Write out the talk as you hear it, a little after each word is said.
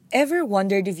Ever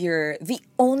wondered if you're the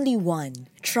only one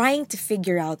trying to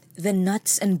figure out the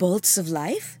nuts and bolts of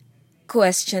life?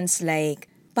 Questions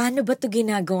like, paano ba ito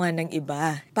ginagawa ng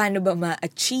iba? Paano ba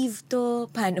ma-achieve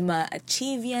to? Paano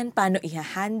ma-achieve yan? Paano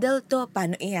i-handle to?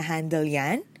 Paano i-handle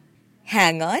yan?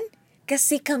 Hang on,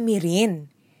 kasi kami rin.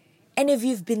 And if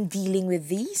you've been dealing with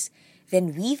these,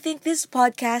 then we think this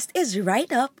podcast is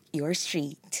right up your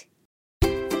street.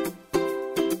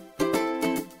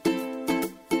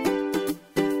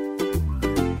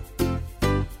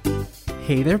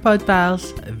 Hey there, Pod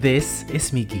Pals! This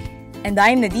is Miggy. And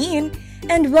I'm Nadine,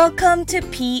 and welcome to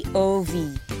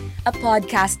POV, a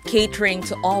podcast catering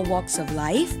to all walks of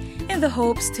life in the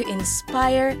hopes to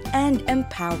inspire and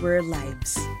empower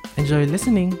lives. Enjoy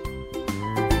listening!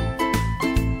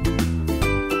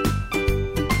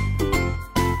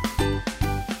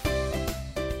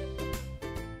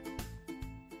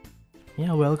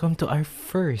 Yeah, welcome to our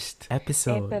first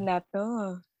episode. Ito na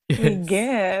to. We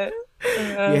get.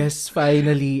 Yes,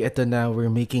 finally, ito na.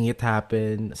 We're making it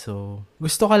happen. So,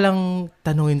 gusto ka lang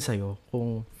tanungin sa'yo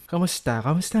kung kamusta?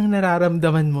 Kamusta ang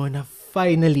nararamdaman mo na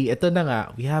finally, ito na nga,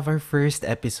 we have our first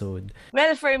episode.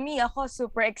 Well, for me, ako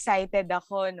super excited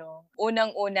ako, no?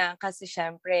 Unang-una, kasi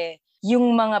syempre,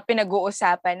 yung mga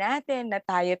pinag-uusapan natin na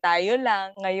tayo-tayo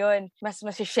lang, ngayon, mas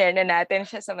share na natin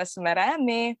siya sa mas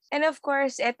marami. And of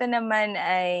course, ito naman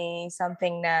ay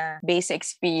something na base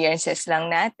experiences lang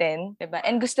natin, diba?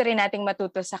 And gusto rin nating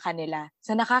matuto sa kanila.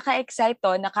 So, nakaka-excite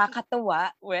to,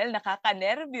 nakakatuwa, well,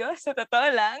 nakaka-nervyos, sa totoo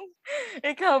lang.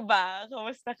 Ikaw ba?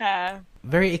 Kamusta ka?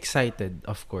 Very excited,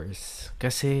 of course.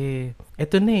 Kasi,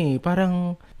 ito na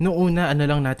parang noong una, ano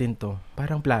lang natin to,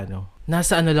 parang plano.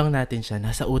 Nasa ano lang natin siya,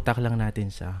 nasa utak lang natin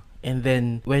siya. And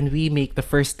then, when we make the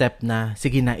first step na,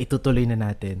 sige na, itutuloy na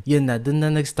natin. Yun na, dun na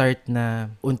nag-start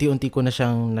na, unti-unti ko na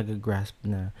siyang nag-grasp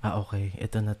na, okay,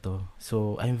 ito na to.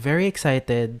 So, I'm very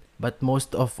excited, but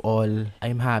most of all,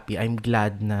 I'm happy, I'm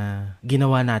glad na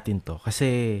ginawa natin to.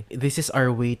 Kasi, this is our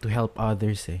way to help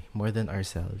others more than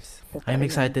ourselves. I'm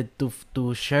excited to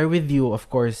share with you, of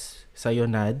course, sa'yo,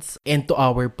 Nads, and to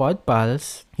our pod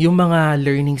pals, yung mga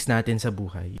learnings natin sa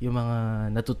buhay, yung mga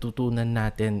natututunan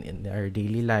natin in our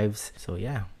daily lives. So,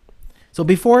 yeah. So,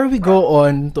 before we go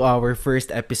on to our first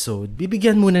episode,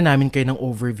 bibigyan muna namin kayo ng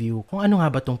overview kung ano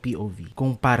nga ba tong POV,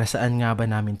 kung para saan nga ba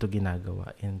namin to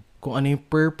ginagawa, and kung ano yung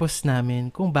purpose namin,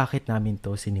 kung bakit namin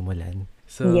to sinimulan.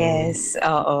 So, yes,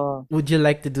 oo. Would you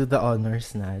like to do the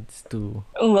honors, Nads?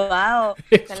 Wow,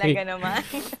 Okay. talaga naman.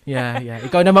 Yeah.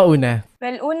 Ikaw na mauna.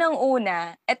 Well,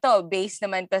 unang-una, ito, based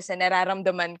naman to sa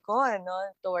nararamdaman ko,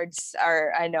 towards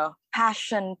our,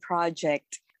 passion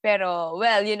project. Pero,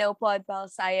 well, Pod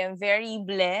Pals, I am very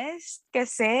blessed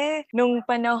kasi nung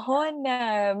panahon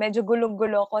na medyo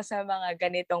gulong-gulo ko sa mga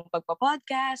ganitong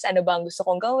pagpa-podcast, ano ba ang gusto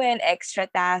kong gawin, extra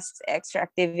tasks, extra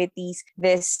activities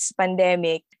this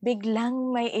pandemic,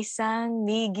 biglang may isang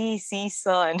Miggy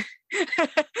season.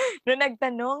 Nung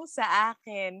nagtanong sa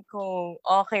akin kung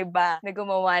okay ba na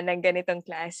gumawa ng ganitong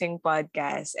klaseng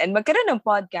podcast and magkaroon ng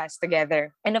podcast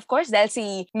together. And of course, dahil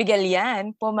si Miguel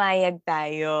yan, pumayag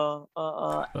tayo.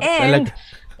 Oo. And,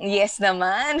 yes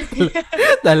naman.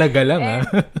 Talaga lang,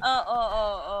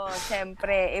 Oo.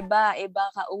 Siyempre, iba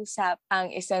kausap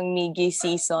ang isang Miggy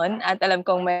season at alam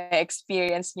kong may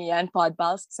experience niyo yan,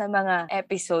 Podpals, sa mga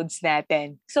episodes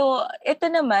natin. So, ito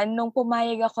naman, nung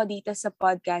pumayag ako dito sa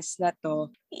podcast na to,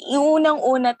 yung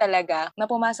unang-una talaga na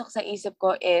pumasok sa isip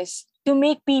ko is to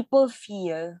make people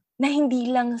feel na hindi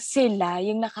lang sila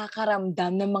yung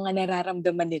nakakaramdam ng mga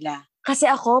nararamdaman nila. Kasi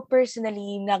ako,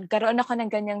 personally, nagkaroon ako ng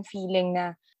ganyang feeling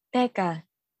na, teka,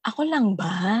 ako lang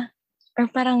ba? Or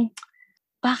parang,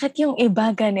 bakit yung iba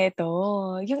ganito?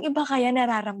 Yung iba kaya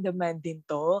nararamdaman din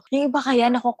to? Yung iba kaya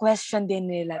nako-question din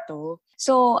nila to?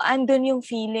 So, andun yung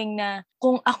feeling na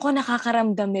kung ako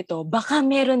nakakaramdam nito, baka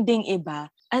meron ding iba.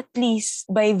 At least,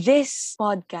 by this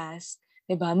podcast,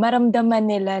 diba, maramdaman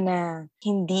nila na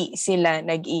hindi sila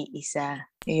nag-iisa.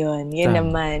 Yun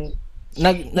naman.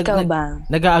 Ikaw ba?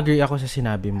 Nag-agree ako sa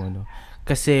sinabi mo, no?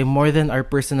 Kasi more than our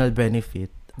personal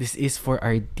benefit, this is for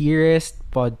our dearest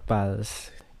pod pals.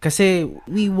 Kasi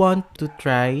we want to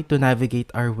try to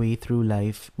navigate our way through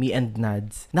life, me and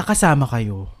Nads, nakasama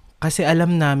kayo. Kasi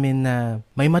alam namin na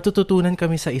may matututunan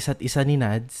kami sa isa't isa ni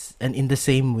Nads, and in the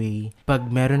same way, pag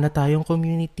meron na tayong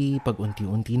community, pag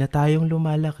unti-unti na tayong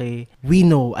lumalaki, we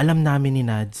know, alam namin ni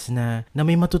Nads na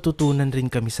may matututunan rin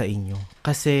kami sa inyo.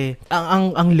 Kasi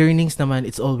ang learnings naman,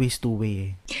 it's always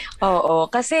two-way. Oo,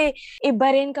 kasi iba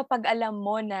rin kapag alam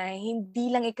mo na hindi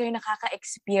lang ikaw yung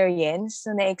nakaka-experience,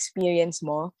 so na-experience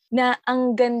mo, na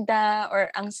ang ganda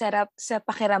or ang sarap sa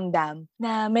pakiramdam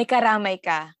na may karamay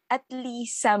ka at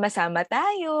least sama-sama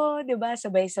tayo, 'di ba?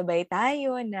 Sabay-sabay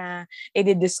tayo na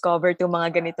i-discover 'tong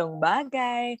mga ganitong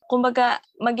bagay. Kumbaga,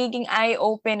 magiging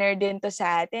eye-opener din 'to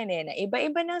sa atin na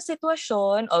iba-iba ng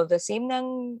sitwasyon, all the same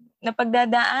ng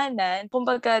napagdadaanan.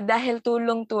 Kumbaga, dahil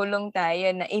tulong-tulong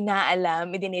tayo na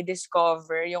inaalam,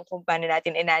 i-discover yung kung paano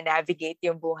natin ina-navigate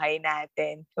yung buhay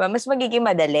natin. Diba? Mas magiging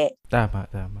madali. Tama.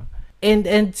 And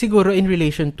siguro in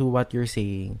relation to what you're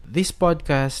saying, this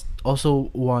podcast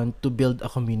also want to build a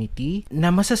community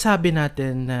na masasabi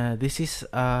natin na this is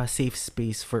a safe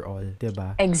space for all, 'di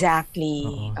ba? Exactly.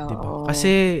 Oo, Oo. 'di ba?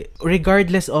 Kasi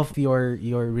regardless of your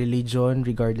religion,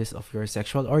 regardless of your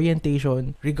sexual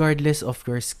orientation, regardless of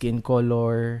your skin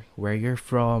color, where you're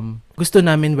from, gusto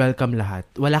namin welcome lahat.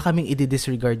 Wala kaming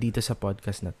i-disregard dito sa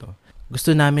podcast na 'to.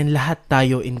 Gusto namin lahat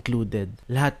tayo included.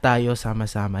 Lahat tayo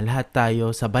sama-sama. Lahat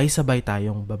tayo sabay-sabay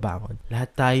tayong babangon. Lahat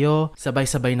tayo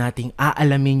sabay-sabay nating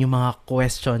aalamin yung mga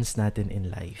questions natin in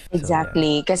life.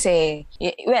 Exactly. Kasi,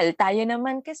 tayo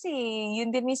naman kasi,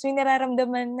 yun din mismo yung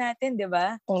nararamdaman natin, di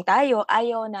ba? Kung tayo,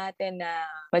 ayaw natin na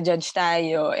ma-judge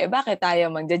tayo, bakit tayo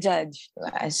mag-judge?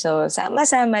 Diba? So,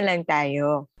 sama-sama lang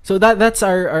tayo. So that's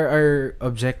our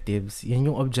objectives. Yan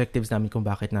yung objectives namin kung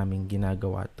bakit namin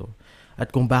ginagawa to. At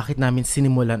kung bakit namin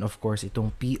sinimulan, of course, itong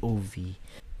POV.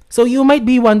 So you might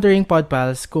be wondering,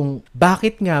 Podpals, kung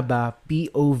bakit nga ba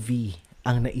POV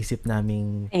ang naisip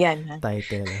naming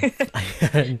title.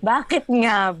 Ayan. Bakit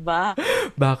nga ba?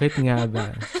 Bakit nga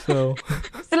ba? So,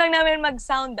 gusto lang namin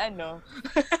mag-sound,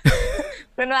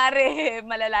 kunwari,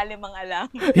 malalalim ang alam.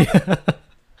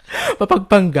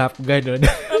 Papagpanggap, ganun.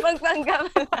 Papagpanggap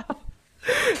lang.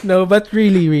 No, but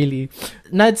really.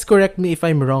 Nads, correct me if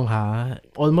I'm wrong, ha?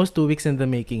 Almost 2 weeks in the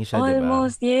making siya, diba?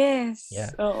 Almost, yes.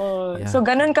 Yeah. Oo. Yeah. So,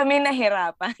 ganun kami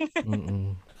nahirapan.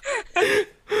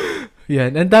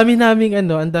 Yan, ang dami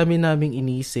naming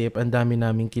inisip, ang dami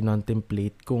naming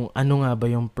kinontemplate kung ano nga ba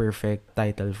yung perfect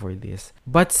title for this.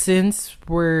 But since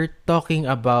we're talking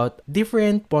about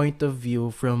different point of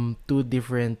view from two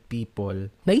different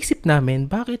people, naisip namin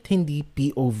bakit hindi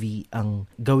POV ang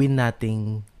gawin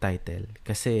nating title.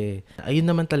 Kasi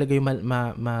ayun naman talaga yung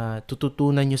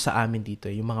matututunan nyo sa amin dito,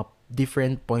 yung mga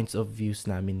different points of views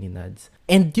namin ni Nads.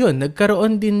 And yun,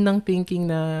 nagkaroon din ng thinking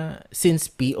na since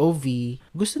POV,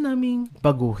 gusto naming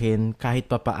baguhin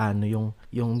kahit papaano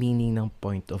yung meaning ng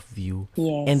point of view.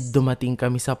 Yes. And dumating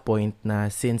kami sa point na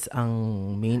since ang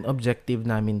main objective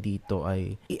namin dito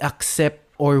ay i-accept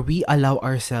or we allow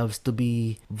ourselves to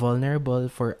be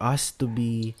vulnerable, for us to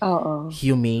be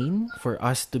humane, for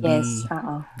us to be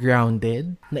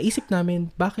grounded. Naisip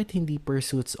namin, bakit hindi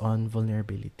pursuits on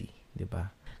vulnerability? 'Di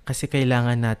ba? Kasi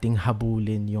kailangan nating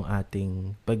habulin yung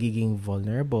ating pagiging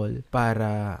vulnerable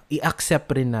para i-accept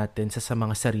rin natin sa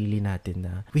mga sarili natin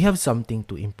na we have something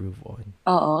to improve on.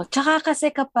 Oo. Tsaka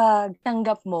kasi kapag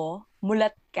tanggap mo,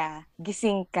 mulat ka,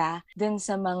 gising ka dun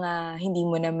sa mga hindi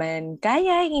mo naman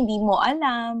kaya, hindi mo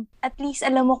alam, at least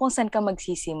alam mo kung saan ka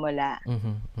magsisimula.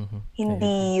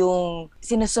 Hindi yung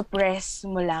sinusuppress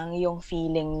mo lang yung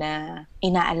feeling na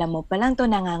inaalam mo pa lang to,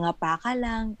 nangangapa ka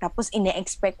lang, tapos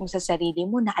ine-expect mo sa sarili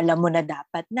mo na alam mo na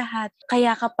dapat lahat.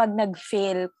 Kaya kapag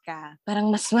nag-fail ka, parang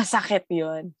mas masakit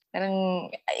yun. Parang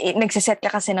nagsiset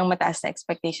ka kasi ng mataas na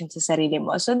expectation sa sarili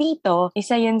mo. So dito,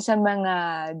 isa yun sa mga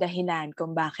dahilan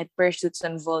kung bakit pursuits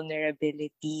on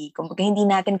vulnerability. Kung hindi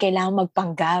natin kailangan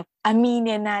magpanggap.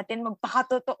 Aminin natin,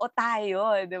 magpakatotoo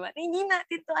tayo. Diba? Hindi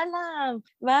natin to alam.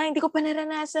 Diba? Hindi ko pa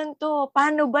naranasan to.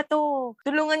 Paano ba to?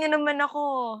 Tulungan niyo naman ako.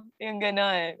 Yung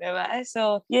gano'n. Diba?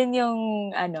 So, yun yung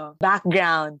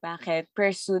background. Bakit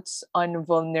pursuits on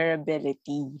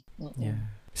vulnerability.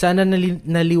 Yeah. Sana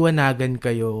naliwanagan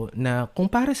kayo na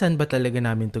kung para saan ba talaga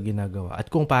namin to ginagawa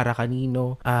at kung para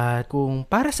kanino at kung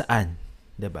para saan,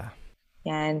 'di ba?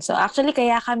 Yan. So actually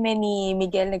kaya kami ni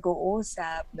Miguel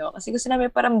nag-uusap, no? Kasi gusto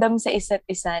namin paramdam sa isa't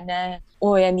isa na,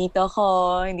 andito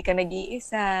ako, hindi ka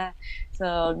nag-iisa.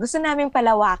 So gusto namin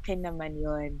palawakin naman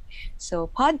 'yon.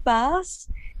 So Podpals,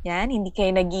 yan, hindi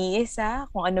kayo nag-iisa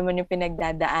kung ano man yung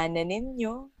pinagdadaanan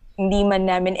ninyo. Hindi man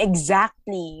namin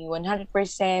exactly 100%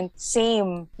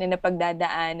 same na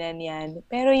napagdadaanan yan.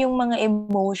 Pero yung mga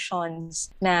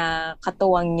emotions na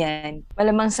katuwang yan,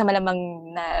 malamang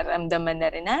naramdaman na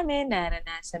rin namin,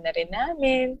 naranasan na rin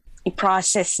namin.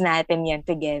 I-process natin yan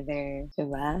together.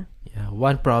 Diba? Yeah,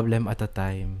 one problem at a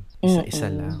time.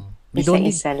 Isa-isa lang.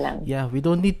 Isa-isa lang. Yeah, we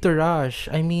don't need to rush.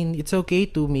 I mean, it's okay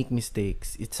to make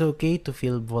mistakes. It's okay to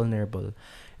feel vulnerable.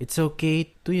 It's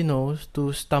okay to, to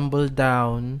stumble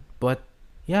down. But,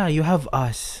 yeah, you have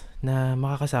us na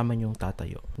makakasama niyong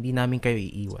tatayo. Hindi namin kayo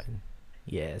iiwan.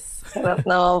 Yes. Sarap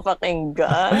naman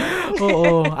pakinggan.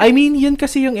 Oo. I mean, yun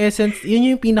kasi yung essence, yun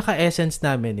yung pinaka-essence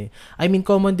namin eh. I mean,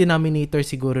 common denominator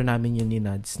siguro namin yun ni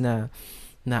Nads na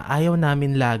ayaw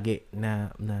namin lagi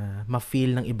na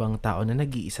ma-feel ng ibang tao na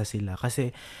nag-iisa sila kasi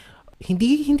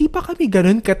hindi pa kami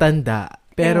ganun katanda.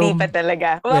 Pero Hindi pa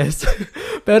talaga. yes.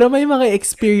 Pero may mga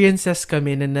experiences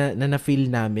kami na feel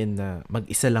namin na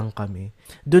mag-isa lang kami.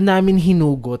 Doon namin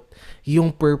hinugot yung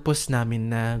purpose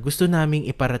namin na gusto naming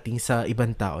iparating sa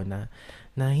ibang tao na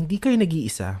hindi kayo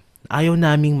nag-iisa. Ayaw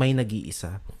naming may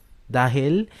nag-iisa.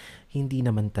 Dahil hindi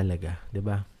naman talaga, 'di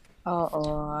ba?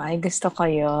 Oo, ay gusto ko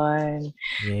yun.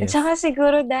 At Yes. saka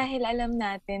siguro dahil alam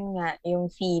natin nga yung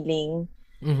feeling.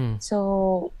 Mhm. So,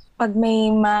 pag may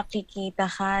makikita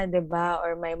ka, 'di ba,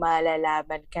 or may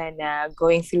malalaman ka na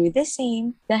going through the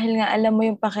same, dahil nga alam mo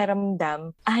yung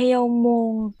pakiramdam, ayaw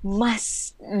mong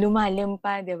mas lumalim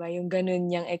pa, 'di ba, yung ganun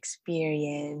niyang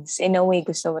experience. In a way,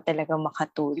 gusto mo talaga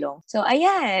makatulong. So,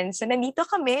 ayan. So, nandito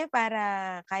kami para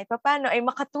kahit papaano ay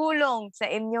makatulong sa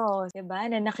inyo, 'di ba,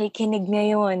 na nakikinig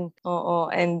ngayon. Oo,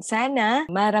 and sana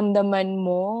maramdaman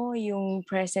mo yung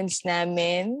presence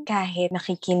namin kahit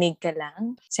nakikinig ka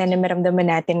lang. Sana maramdaman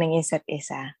natin ng isa't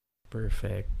isa.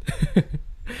 Perfect.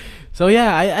 So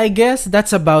yeah, I guess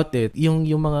that's about it. Yung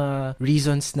mga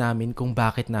reasons namin kung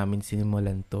bakit namin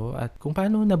sinimulan to at kung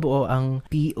paano nabuo ang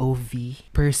POV,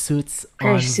 Pursuits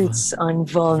on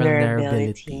Vulnerability.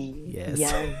 vulnerability. Yes.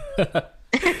 Yan.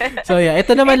 So yeah,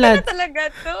 ito naman Ito na Nats. talaga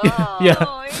to. Yeah.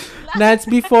 Yung Nats,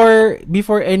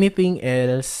 before anything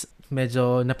else,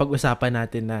 medyo napag-usapan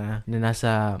natin na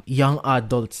nasa young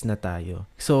adults na tayo.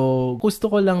 So, gusto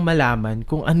ko lang malaman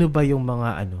kung ano ba yung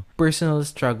mga personal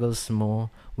struggles mo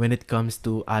when it comes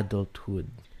to adulthood.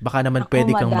 Baka naman Ako,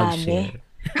 pwede kang madami. mag-share.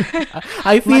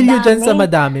 I feel you dyan sa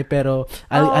madami, pero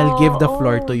I'll give the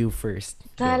floor to Oo. you first.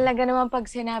 Go. Talaga naman pag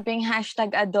sinabing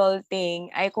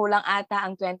 #adulting ay kulang ata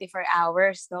ang 24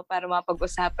 hours, no, para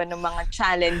mapag-usapan ng mga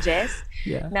challenges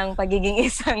Yeah. ng pagiging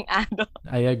isang adult.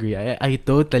 I agree. I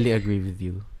totally agree with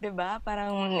you. 'Di ba?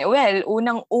 Parang, well,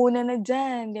 unang-una na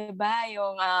dyan, 'di ba?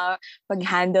 Yung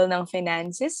pag-handle ng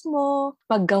finances mo,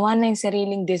 paggawa ng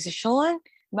sariling desisyon.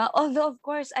 Ba? Although, of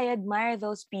course, I admire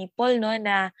those people, no,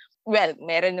 na, well,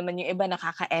 meron naman yung iba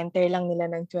nakaka-enter lang nila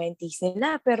ng 20s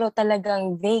nila, pero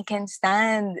talagang they can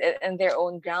stand in their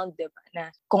own ground, 'di ba? Na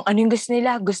kung ano yung gusto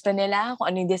nila, kung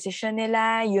ano yung decision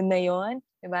nila, yun na yun.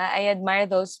 'Di ba? I admire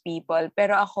those people.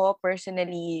 Pero ako,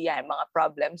 personally, yan, mga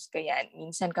problems ko yan.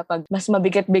 Minsan kapag mas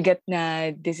mabigat-bigat na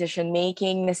decision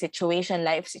making, na situation,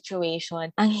 life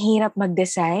situation, ang hirap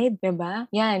mag-decide, 'di ba?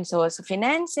 Yan, so sa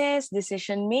finances,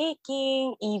 decision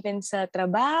making, even sa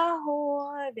trabaho,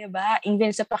 'di ba?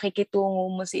 Even sa pakikitungo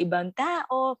mo sa ibang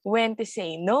tao, when to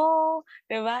say no,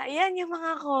 'di ba? Yan yung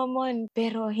mga common.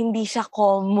 Pero hindi siya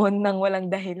common ng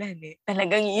walang dahilan eh.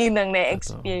 Talagang yun ang Totoo.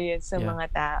 na-experience ng Yeah. mga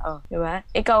tao, 'di ba?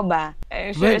 Ikaw ba?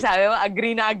 I'm sure Well, sabi mo,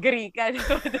 agree na agree ka. Dun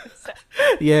sa...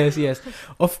 yes, yes.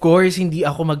 Of course, hindi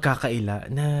ako magkakaila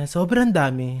na sobrang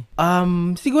dami.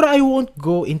 Siguro I won't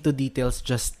go into details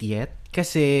just yet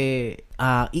kasi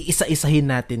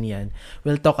iisa-isahin natin yan.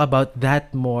 We'll talk about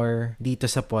that more dito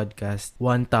sa podcast.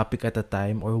 One topic at a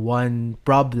time or one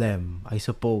problem, I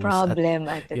suppose.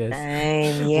 Problem at a yes.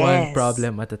 time. One Yes.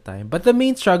 problem at a time. But the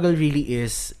main struggle really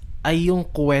is ay yung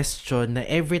question na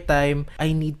every time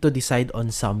I need to decide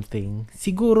on something,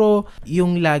 siguro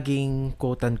yung laging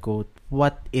quote-unquote,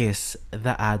 what is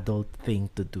the adult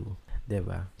thing to do? 'Di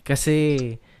ba?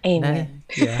 Kasi, Amen.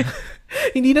 yeah.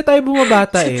 Hindi na tayo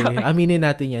bumabata eh. Totoo. Aminin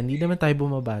natin yan. Hindi naman tayo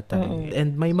bumabata eh.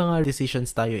 And may mga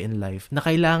decisions tayo in life na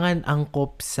kailangan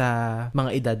angkop sa mga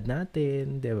edad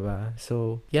natin, 'di ba?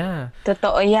 So, yeah.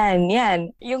 Totoo yan, yan.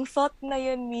 Yung thought na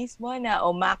yun mismo na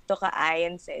umakto ka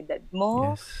ayon sa edad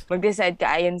mo, Yes. mag-decide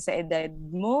ka ayon sa edad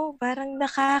mo, parang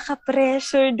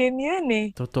nakaka-pressure din yun eh.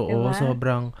 Totoo,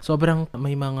 Diba? sobrang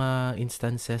may mga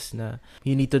instances na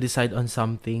you need to decide on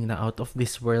something na out of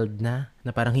this world na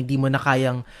parang hindi mo na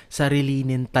kayang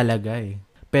sarilinin talaga eh.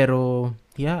 Pero,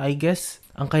 yeah, I guess,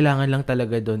 ang kailangan lang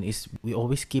talaga doon is we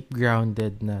always keep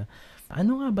grounded na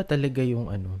ano nga ba talaga yung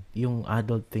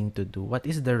adult thing to do? What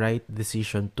is the right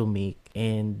decision to make?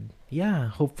 And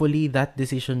yeah, hopefully that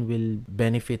decision will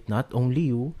benefit not only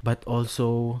you, but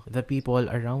also the people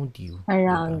around you.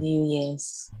 Around Diba? you,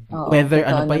 yes. Oo, Whether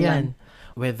totoo ano pa naman. yan,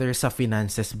 whether sa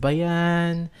finances ba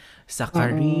yan, sa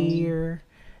career,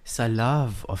 Sa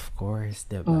love, of course,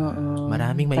 diba? Mm,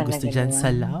 Maraming may gusto talaga dyan sa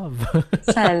naman. love.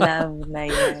 Sa love na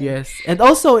yan. Yes. And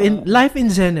also, in life in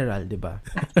general, diba?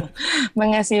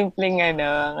 Mga simpleng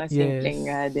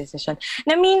Yes. desisyon.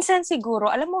 Na minsan siguro,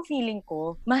 alam mo feeling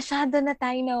ko, masyado na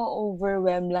tayo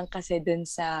na-overwhelm lang kasi dun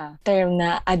sa term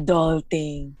na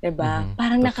adulting. 'Di ba? Mhm.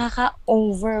 Parang Totoo.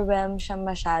 nakaka-overwhelm siya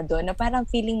masyado na parang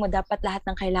feeling mo dapat lahat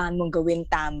ng kailangan mong gawin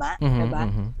tama. Mhm, 'Di ba?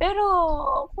 mhm. Pero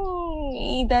kung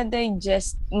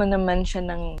i-digest mo naman siya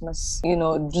ng mas,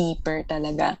 deeper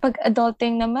talaga. Pag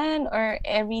adulting naman or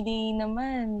everyday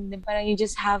naman, parang you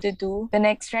just have to do the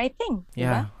next right thing. 'Di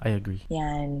ba? Yeah, I agree.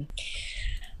 Yan.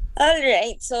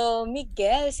 Alright, so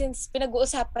Miguel, since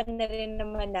pinag-uusapan na rin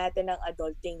naman natin ang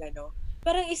adulting,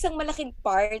 parang isang malaking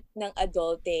part ng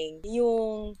adulting,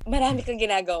 yung marami kang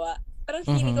ginagawa. Parang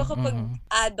feeling ko Mhm, kapag mhm.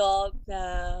 adult na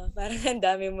parang ang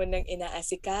dami mo nang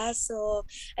inaasikaso,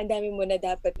 ang dami mo na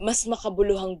dapat mas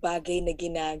makabuluhang bagay na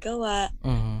ginagawa.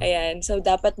 Mhm. Ayan, so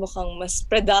dapat mukhang mas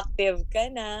productive ka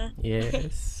na.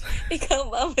 Yes. Ikaw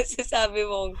ba masasabi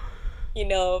mong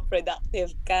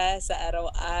productive ka sa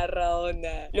araw-araw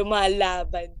na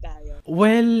lumalaban tayo?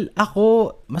 Well,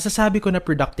 ako, masasabi ko na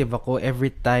productive ako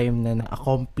every time na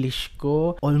na-accomplish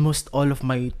ko almost all of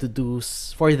my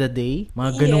to-dos for the day.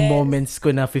 Mga ganong Yes. moments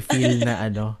ko na feel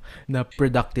na na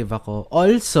productive ako.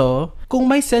 Also, kung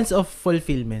may sense of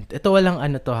fulfillment, ito walang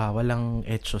walang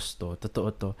etchos to, totoo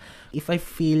to. If I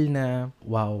feel na,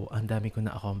 wow, ang dami ko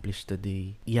na-accomplish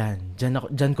today, yan,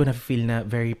 dyan ko na-feel na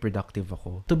very productive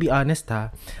ako. To be honest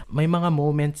may mga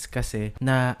moments kasi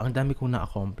na ang dami kong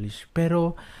na-accomplish,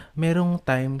 pero merong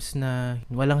times na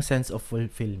walang sense of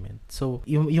fulfillment. So,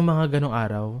 yung mga ganong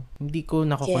araw, hindi ko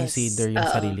nako-consider Yes, yung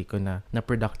oo. sarili ko na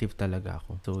productive talaga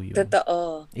ako. So, yun.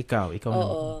 Totoo. Ikaw naman.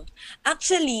 Oo.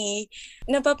 Actually,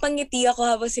 napapangiti ako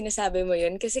habang sinasabi mo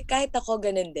yun kasi kahit ako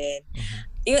ganun din.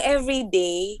 Yung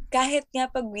everyday, kahit nga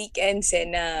pag weekends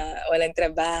na walang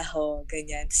trabaho,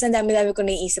 ganyan. Tapos ang dami-dami ko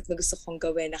naiisip na gusto kong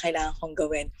gawin, na kailangan kong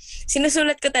gawin.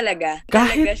 Sinusulat ko talaga.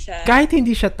 Talaga siya. Kahit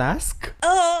hindi siya task?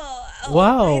 Oo.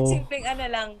 Wow. Kahit simpleng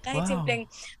kahit Wow. simpleng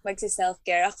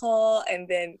magsi-self-care ako and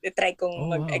then try kong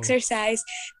wow. mag-exercise.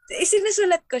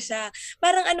 Sinusulat ko siya.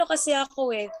 Parang kasi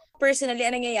ako personally,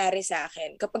 ang nangyayari sa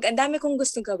akin, kapag ang dami kong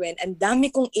gustong gawin, ang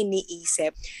dami kong iniisip,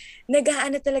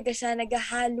 talaga siya,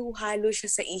 naghahalo-halo siya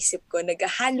sa isip ko,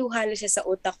 naghahalo-halo siya sa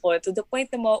utak ko to the point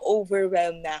na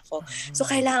ma-overwhelm na ako. So,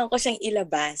 kailangan ko siyang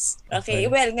ilabas. Okay?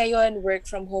 Well, ngayon, work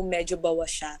from home, medyo bawas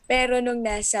siya. Pero nung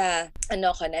nasa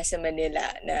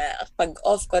Manila, na pag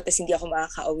off ko, tas hindi ako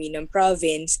makaka-uwi ng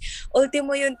province,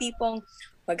 ultimo yung tipong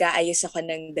mag-aayos ako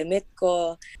ng damit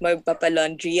ko,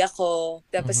 magpapalaundry ako,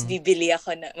 tapos bibili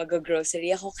ako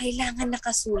mag-grocery ako. Kailangan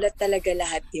nakasulat talaga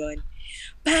lahat yon.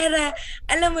 Para,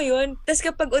 alam mo yun, tapos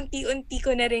kapag unti-unti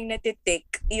ko na rin natitik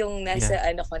yung nasa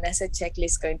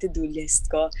checklist ko, yung to-do list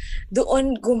ko,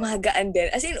 doon gumagaan din.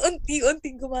 As in,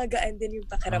 unti-unting gumagaan din yung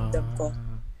pakiramdam ko.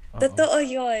 Totoo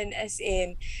yun. As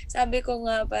in, sabi ko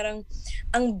nga parang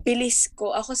ang bilis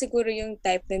ko. Ako siguro yung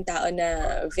type ng tao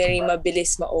na very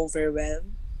mabilis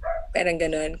ma-overwhelm. Parang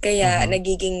ganun. Kaya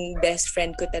nagiging best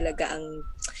friend ko talaga ang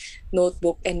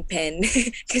notebook and pen.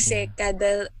 Kasi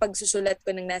kada pagsusulat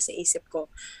ko ng nasa isip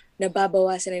ko,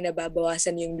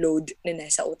 nababawasan yung load na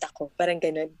nasa utak ko. Parang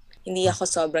ganun. Hindi ako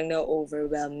sobrang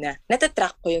na-overwhelm na.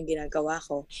 Natatrack ko yung ginagawa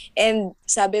ko. And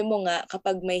sabi mo nga,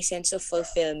 kapag may sense of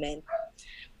fulfillment,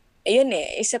 ayun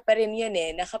isa pa rin yun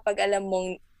na kapag alam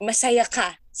mong masaya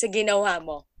ka sa ginawa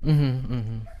mo.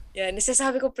 Yan,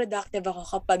 nasasabi ko productive ako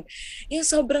kapag yung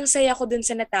sobrang saya ko dun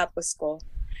sa natapos ko.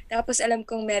 Tapos alam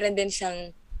kong meron din siyang,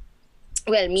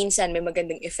 minsan may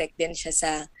magandang effect din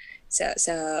siya sa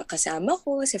kasama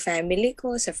ko, sa family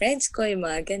ko, sa friends ko, yung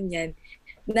mga ganyan.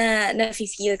 Na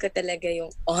feel ko talaga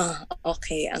yung,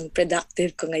 okay, ang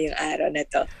productive ko ngayong araw na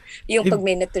to. Yung pag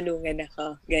may natulungan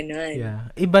ako, gano'n. Yeah.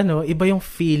 Iba yung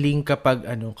feeling kapag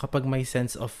may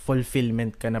sense of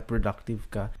fulfillment ka na productive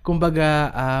ka.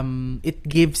 Kumbaga, it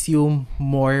gives you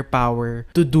more power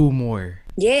to do more.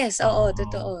 Yes, oo,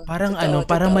 totoo. Parang totoo,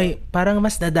 parang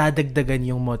mas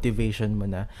nadadagdagan yung motivation mo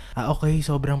na, okay,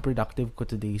 sobrang productive ko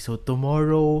today. So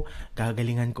tomorrow,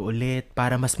 gagalingan ko ulit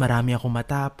para mas marami ako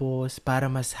matapos,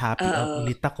 para mas happy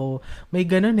ulit ako. May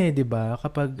ganun 'di ba?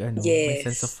 Kapag may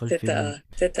sense of fulfillment.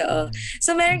 Totoo.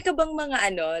 So meron ka bang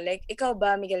mga like ikaw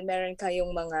ba, Miguel, meron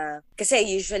kayong mga, kasi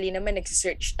usually naman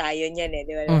nagse-search tayo niyan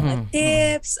di ba? Mga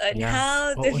tips on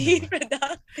how to be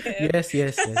productive. Yes.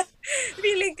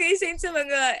 Feeling ko isa yun sa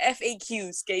mga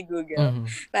FAQs kay Google. Mhm.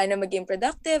 Paano maging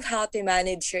productive, how to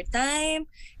manage your time,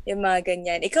 yung mga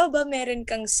ganyan. Ikaw ba meron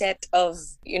kang set of,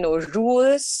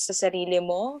 rules sa sarili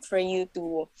mo for you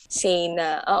to say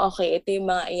na, okay, ito yung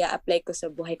mga i-apply ko sa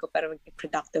buhay ko para maging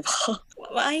productive ako?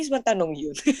 Maayos ba tanong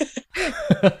yun?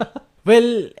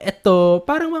 Well, eto,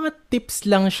 parang mga tips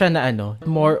lang siya na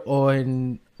more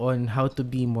on how to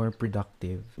be more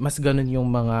productive. Mas ganun yung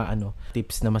mga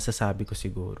tips na masasabi ko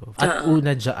siguro. At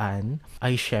una dyan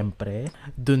ay syempre,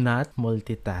 do not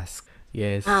multitask.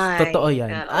 Yes, Ay, totoo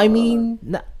yan. oo. I mean,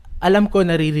 alam ko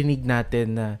naririnig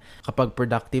natin na kapag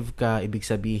productive ka, ibig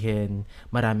sabihin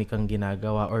marami kang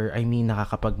ginagawa or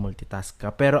nakakapag-multitask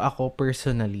ka. Pero ako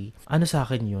personally, sa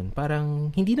akin yun?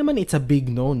 Parang hindi naman it's a big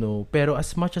no-no, pero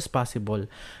as much as possible,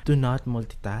 do not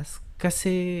multitask.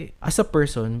 Kasi as a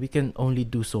person, we can only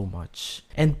do so much.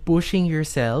 And pushing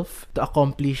yourself to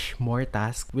accomplish more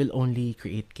tasks will only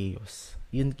create chaos.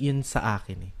 Yun sa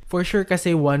akin eh. For sure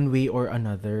kasi one way or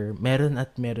another, meron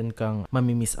kang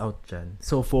mamimiss out dyan.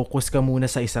 So, focus ka muna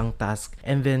sa isang task.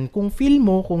 And then, kung feel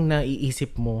mo, kung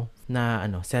naiisip mo na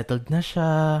settled na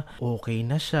siya, okay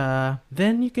na siya,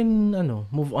 then you can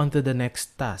move on to the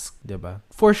next task, 'di ba?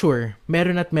 For sure,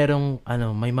 merong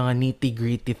may mga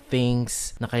nitty-gritty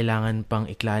things na kailangan pang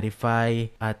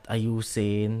i-clarify at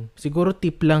ayusin. Siguro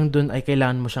tip lang dun ay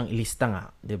kailangan mo siyang ilista nga,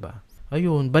 'di ba?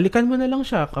 Ayun, balikan mo na lang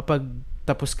siya kapag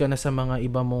tapos ka na sa mga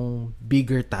iba mong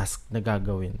bigger task na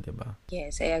gagawin, 'di ba?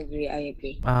 Yes, I agree.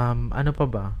 Ano pa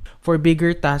ba? For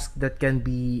bigger tasks that can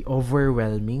be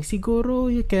overwhelming, siguro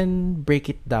you can break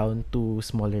it down to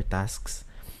smaller tasks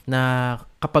na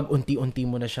kapag unti-unti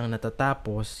mo na siyang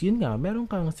natatapos, yun nga, meron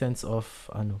kang sense of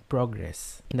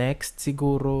progress. Next,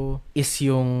 siguro, is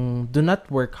yung do not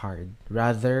work hard,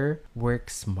 rather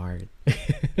work smart.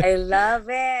 I love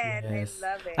it. Yes.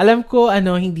 I love it. Alam ko,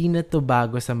 hindi na to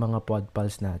bago sa mga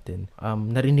podpals natin.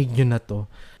 Narinig nyo na to.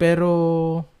 Pero,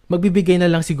 magbibigay na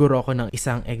lang siguro ako ng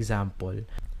isang example.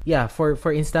 Yeah,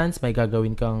 for instance, may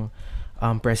gagawin kang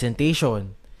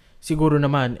presentation. Siguro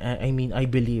naman, I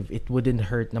believe it wouldn't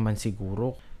hurt naman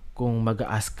siguro kung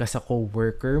mag-ask ka sa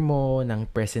coworker mo ng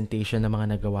presentation na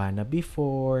mga nagawa na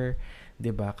before,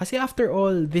 'di ba? Kasi after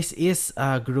all, this is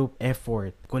a group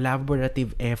effort,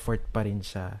 collaborative effort pa rin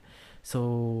siya.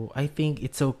 So, I think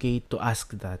it's okay to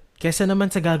ask that. Kesa naman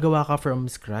sa gagawa ka from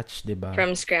scratch, 'di ba?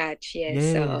 From scratch,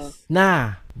 yes. Oo.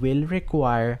 Na will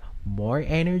require more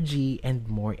energy and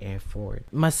more effort.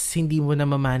 Mas hindi mo na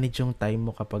ma-manage yung time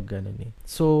mo kapag ganun eh.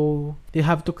 So, you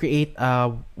have to create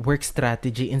a work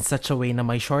strategy in such a way na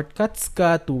may shortcuts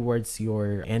ka towards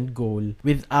your end goal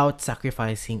without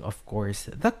sacrificing, of course,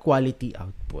 the quality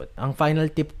output. Ang final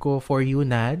tip ko for you,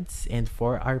 Nads, and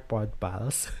for our pod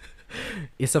pals,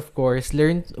 is of course,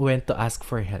 learn when to ask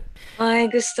for help. Ay,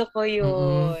 gusto ko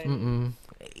yun.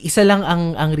 Isa lang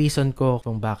ang reason ko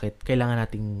kung bakit kailangan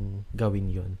nating gawin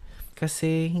yun.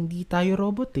 Kasi hindi tayo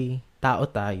robot eh. Tao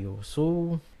tayo.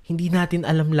 So, hindi natin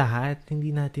alam lahat.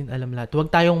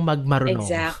 Huwag tayong magmarunong.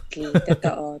 Exactly.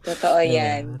 Totoo. Totoo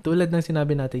yan. Tulad ng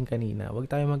sinabi natin kanina, huwag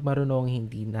tayong magmarunong,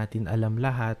 hindi natin alam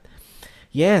lahat.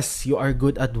 Yes, you are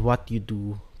good at what you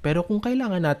do. Pero kung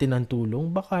kailangan natin ng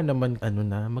tulong, baka naman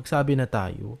magsabi na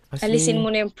tayo. Kasi, alisin mo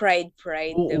na yung pride,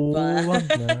 diba? Wag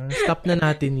na. Stop na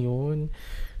natin yun.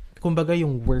 Kumbaga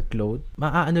yung workload,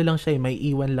 lang siya may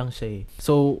iwan lang siya eh.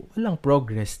 So, walang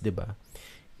progress, 'di ba?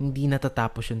 Hindi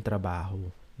natatapos yung trabaho,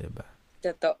 'di ba?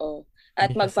 Totoo.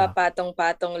 At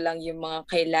magpapatong-patong lang yung mga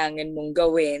kailangan mong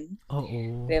gawin.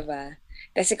 Oo. 'Di ba?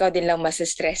 Kasi ikaw din lang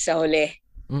masa-stress sa huli.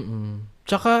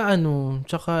 Tsaka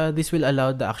this will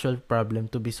allow the actual problem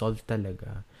to be solved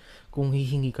talaga. Kung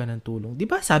hihingi ka ng tulong. 'Di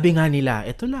ba? Sabi nga nila,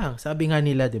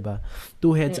 'di ba?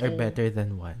 Two heads are better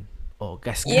than one. Oh,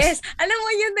 gas. Yes, alam mo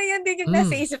yun na yan din yung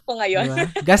nasa isip ko ngayon. Diba?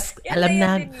 Gas,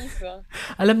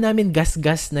 alam namin gas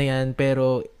na yan,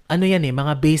 pero yan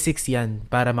mga basics yan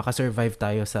para makasurvive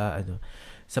tayo sa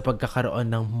sa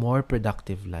pagkakaroon ng more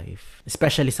productive life,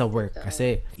 especially sa work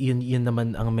kasi yun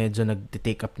naman ang medyo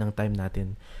nagte-take up ng time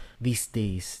natin these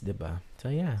days, 'di ba?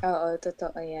 So yeah. Oo,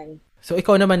 totoo yan. So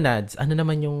ikaw naman, Nads, ano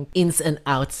naman yung ins and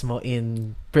outs mo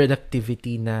in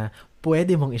productivity na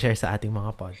pwede mong i-share sa ating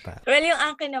mga podcast? Well, yung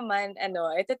akin naman,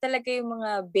 ito talaga yung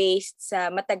mga based sa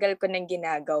matagal ko nang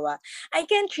ginagawa. I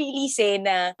can't really say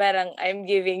na parang I'm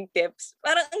giving tips.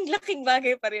 Parang ang laking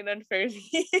bagay pa rin nun for me.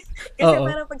 Kasi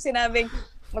parang pag sinabing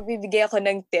magbibigay ako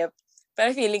ng tip,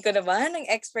 parang feeling ko naman ng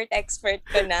expert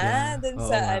ko na dun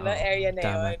sa area na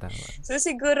yun. Tama. So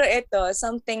siguro ito,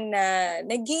 something na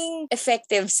naging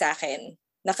effective sa akin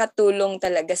nakatulong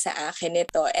talaga sa akin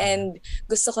ito. And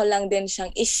gusto ko lang din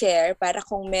siyang i-share para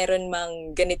kung meron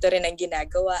mang ganito rin ang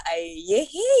ginagawa ay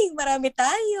yehey, marami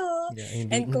tayo. Yeah,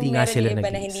 hindi, And hindi kung nga meron sila yung iba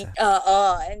na hindi,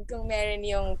 nag-iisa. and kung meron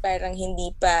yung parang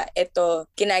hindi pa ito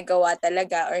ginagawa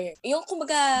talaga or yung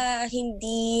kumbaga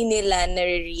hindi nila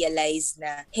na-realize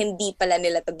na hindi pala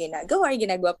nila to ginagawa or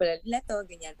ginagawa pala nila to,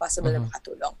 ganyan, possible na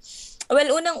makatulong.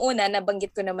 Well, unang-una,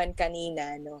 nabanggit ko naman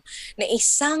kanina, no, na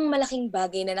isang malaking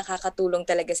bagay na nakakatulong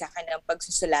talaga sa akin ang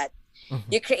pagsusulat.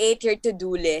 You create your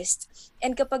to-do list.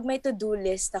 And kapag may to-do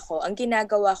list ako, ang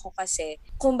ginagawa ko kasi,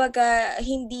 kumbaga,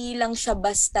 hindi lang siya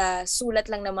basta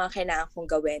sulat lang ng mga kailangan kong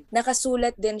gawin.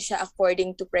 Nakasulat din siya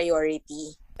according to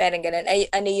priority. Parang ganun. Ay,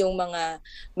 ano yung mga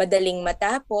madaling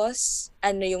matapos,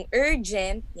 ano yung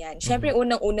urgent, yan. Syempre,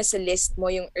 unang-una sa list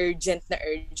mo yung urgent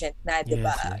na, di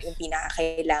ba? Yes. Yung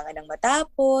pinakakailangan ng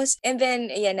matapos. And then,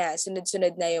 ayan na,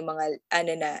 sunod-sunod na yung mga,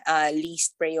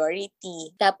 least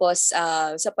priority. Tapos,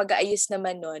 sa pag-aayos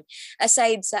naman nun,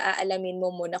 aside sa aalamin mo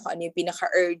muna kung ano yung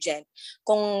pinaka-urgent,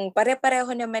 kung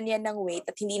pare-pareho naman yan ng weight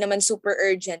at hindi naman super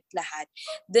urgent lahat,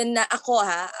 then na ako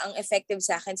ang effective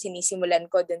sa akin, sinisimulan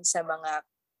ko dun sa mga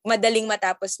madaling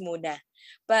matapos muna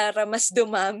para mas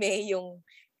dumami yung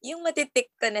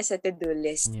matitik ko na sa to-do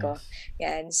list ko.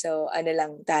 Yan. So, ano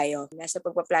lang tayo. Nasa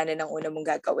pagpaplano ng una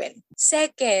mong gagawin.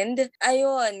 Second,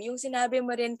 ayun, yung sinabi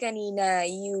mo rin kanina,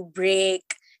 you break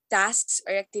tasks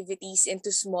or activities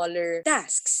into smaller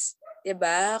tasks. 'Di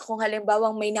ba? Kung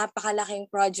halimbawang may napakalaking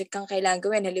project kang kailangan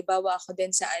gawin, halimbawa ako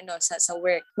din sa sa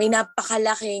work, may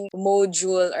napakalaking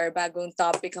module or bagong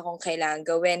topic akong kailangan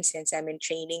gawin since I'm in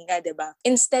training nga, 'di ba?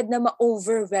 Instead na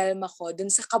ma-overwhelm ako dun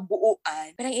sa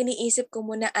kabuuan, parang iniisip ko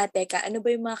muna, teka, ano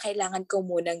ba yung mga kailangan ko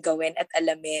munang gawin at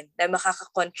alamin na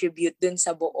makaka-contribute dun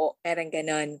sa buo. Parang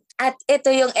ganon. At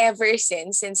ito yung ever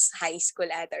since high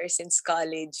school or since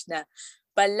college na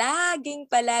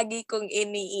palagi kong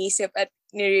iniisip at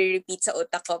nire-repeat sa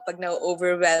utak ko pag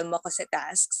na-overwhelm ako sa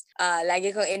tasks.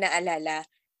 Lagi kong inaalala,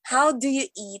 how do you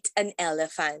eat an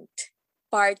elephant?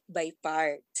 Part by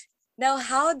part. Now,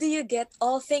 how do you get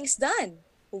all things done?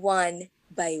 One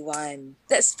by one.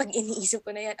 Tapos pag iniisip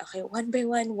ko na yan, okay, one by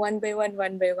one.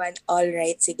 All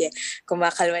right, sige.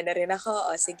 Kumakalma na rin ako.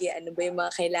 O sige, ano ba yung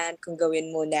mga kailangan kong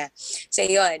gawin muna? So,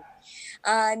 yun.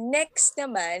 Next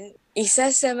naman,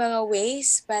 isa sa mga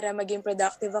ways para maging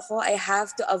productive ako, I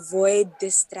have to avoid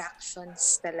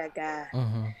distractions talaga.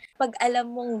 Pag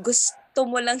alam mong gusto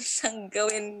mo lang siyang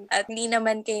gawin at hindi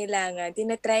naman kailangan,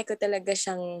 tinatry ko talaga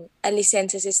siyang alisin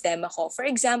sa sistema ko. For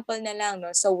example na lang,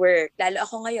 no, sa work. Lalo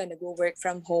ako ngayon, nag-work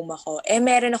from home ako.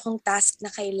 Meron akong task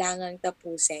na kailangang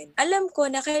tapusin. Alam ko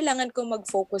na kailangan ko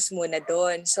mag-focus muna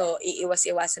doon. So,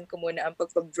 iiwas-iwasan ko muna ang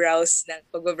pagbabrowse sa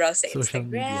Social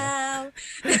Instagram.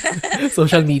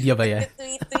 Social media ba yan?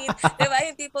 Tweet. Diba?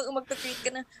 Yung tipong magta-tweet ka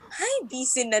na, hi,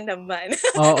 busy na naman.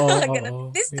 Oo.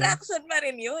 Distraction pa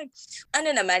rin yun.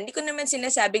 Ano naman, hindi ko naman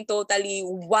sinasabing totally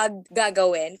wag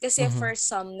gagawin. Kasi for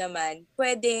some naman,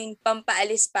 pwedeng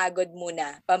pampaalis pagod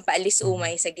muna. Pampaalis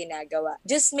umay sa ginagawa.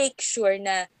 Just make sure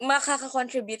na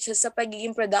makaka-contribute siya sa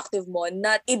pagiging productive mo,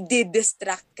 not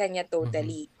i-distract ka niya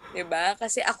totally. Diba?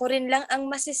 Kasi ako rin lang ang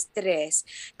masistress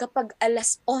kapag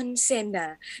 11:00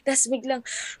 na. Tapos biglang,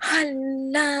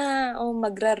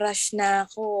 magra-rush na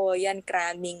ako. Yan,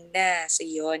 cramming na. So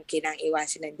yun,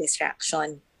 kinaiwasan ng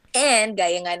distraction. And,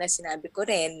 gaya nga na sinabi ko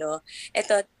rin, no,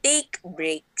 ito, take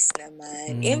breaks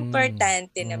naman.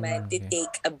 Importante naman to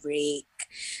take a break.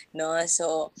 No?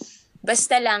 So,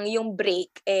 basta lang yung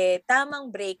break,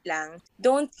 tamang break lang.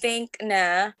 Don't think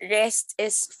na rest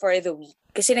is for the weak.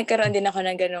 Kasi nagkaroon din ako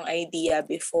ng ganong idea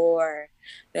before.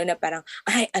 No, na parang,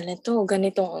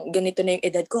 ganito na yung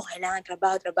edad ko. Kailangan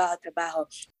trabaho.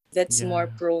 That's more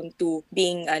prone to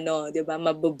being, 'di ba,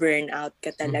 mabu-burnout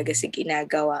ka talaga sa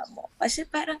ginagawa mo. Kasi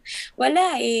parang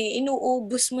wala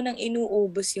inuubos mo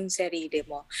yung sarili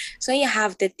mo. So you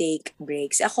have to take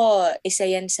breaks. Ako, isa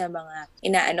yan sa mga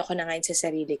inaano ko na ngayon sa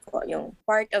sarili ko. Yung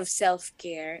part of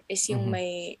self-care is yung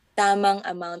may tamang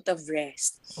amount of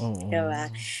rest.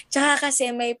 Diba? Tsaka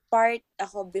kasi may part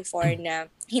ako before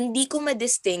na hindi ko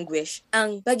ma-distinguish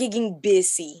ang pagiging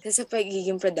busy sa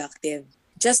pagiging productive.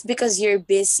 Just because you're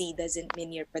busy doesn't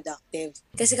mean you're productive.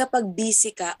 Kasi kapag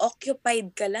busy ka,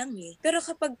 occupied ka lang eh. Pero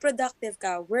kapag productive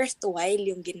ka, worthwhile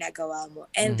yung ginagawa mo.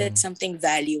 And that's something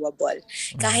valuable.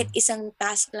 Kahit isang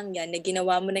task lang yan na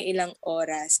ginawa mo ng ilang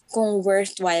oras, kung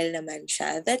worthwhile naman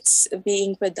siya, that's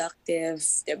being productive,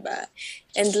 diba?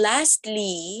 And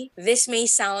lastly, this may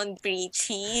sound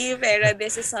preachy, pero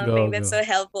this is something Go, that's go. so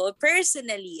helpful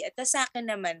personally. Ito sa akin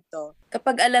naman to.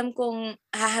 Kapag alam kong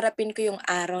haharapin ko yung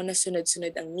araw na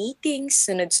sunod-sunod ang meetings,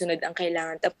 sunod-sunod ang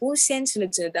kailangan tapusin,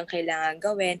 sunod-sunod ang kailangan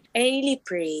gawin, I really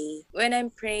pray. When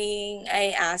I'm praying,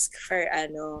 I ask for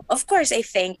of course, I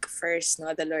thank first,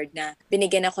 no, the Lord na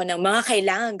binigyan ako ng mga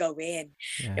kailangan gawin.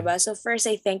 Yeah. Diba? So first,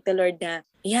 I thank the Lord na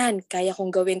yan, kaya kong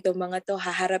gawin tong mga to,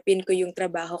 haharapin ko yung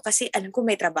trabaho kasi alam ko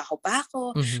may trabaho pa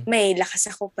ako, may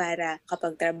lakas ako para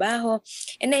kapag trabaho.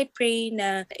 And I pray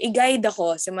na i-guide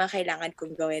ako sa mga kailangan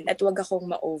kong gawin at wag akong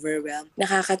ma-overwhelm.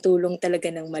 Nakakatulong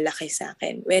talaga ng malaki sa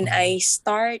akin when I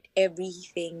start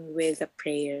everything with a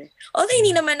prayer. Although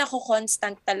hindi naman ako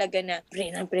constant talaga na pray.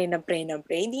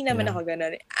 Hindi naman ako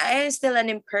ganun. I'm still an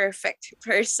imperfect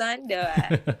person, diba?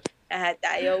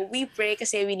 Tayo, we pray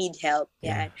kasi we need help.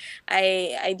 Yan.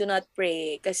 I do not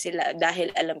pray kasi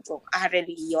dahil alam kong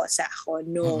religyosa ako.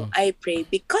 No, I pray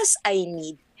because I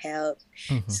need help.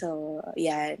 So,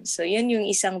 yan. So, yun yung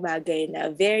isang bagay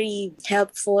na very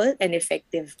helpful and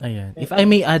effective. Ayan. If I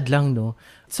may add lang, no,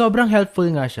 sobrang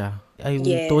helpful nga siya. I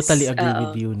will Yes, totally agree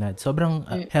with you, Nad. Sobrang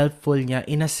helpful niya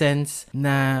in a sense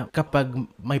na kapag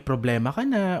may problema ka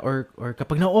na or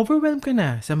kapag na-overwhelm ka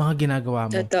na sa mga ginagawa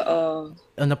mo. Totoo.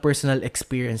 On a personal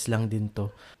experience lang din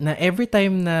to. Na every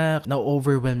time na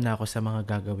na-overwhelm na ako sa mga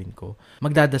gagawin ko,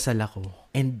 magdadasal ako.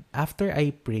 And after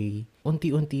I pray,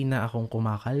 unti-unti na akong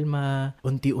kumakalma,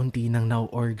 unti-unti nang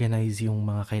na-organize yung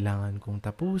mga kailangan kong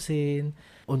tapusin,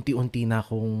 unti-unti na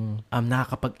akong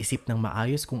nakakapag-isip ng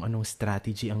maayos kung anong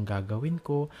strategy ang gagawin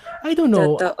ko. I don't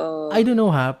know. Totoo. I don't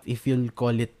know if you'll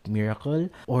call it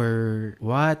miracle or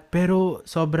what, pero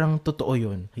sobrang totoo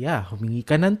yun. Yeah, humingi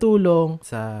ka ng tulong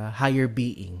sa higher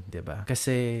being, 'di ba?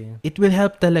 Kasi it will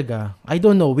help talaga. I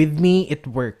don't know, with me it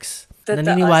works. Totoo.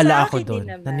 Naniniwala Sa ako akin din doon.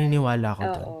 naman. Naniniwala ako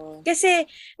doon. Oo. Kasi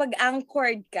pag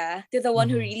anchored ka to the one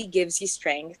who really gives you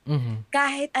strength,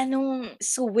 kahit anong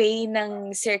sway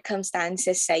ng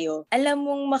circumstances sa'yo, alam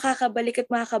mong makakabalik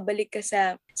ka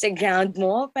sa ground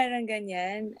mo, parang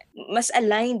ganyan. Mas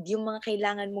aligned yung mga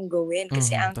kailangan mong gawin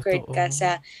kasi anchored Totoo. ka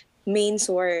sa main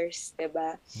source,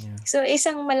 diba? Yeah. So,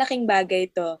 isang malaking bagay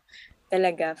to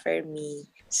talaga for me.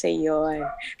 So, yun.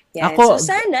 Yan. Ako- so,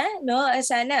 sana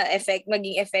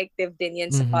maging effective din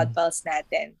yun sa podcasts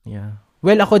natin. Yeah.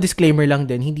 Well, ako disclaimer lang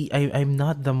din, I'm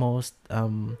not the most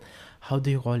how do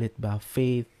you call it ba?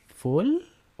 Faithful?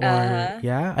 Or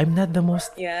yeah, I'm not the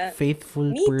most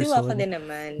faithful Me person too, ako din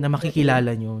naman. na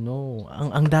makikilala nyo. No.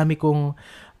 Ang dami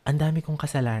kong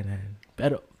kasalanan.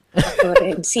 Pero Ako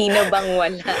rin. Sino bang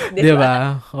wala?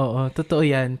 Diba? Oo, totoo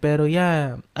yan. Pero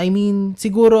yeah, I mean,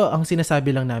 siguro ang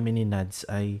sinasabi lang namin ni Nads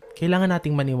ay kailangan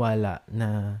nating maniwala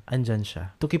na andyan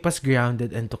siya. To keep us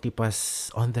grounded and to keep us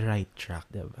on the right track,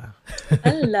 diba?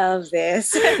 I love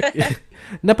this.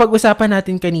 Napag-usapan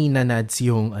natin kanina, Nads,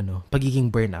 yung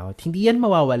pagiging burnout. Hindi yan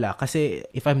mawawala kasi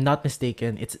if I'm not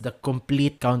mistaken, it's the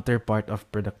complete counterpart of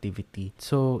productivity.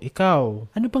 So, ikaw,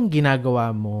 ano bang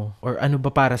ginagawa mo or ano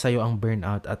ba para sa'yo ang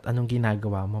burnout at anong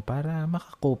ginagawa mo para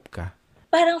makakope ka?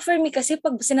 Parang for me kasi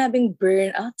pag sinabing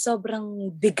burnout, sobrang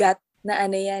bigat na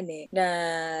yan na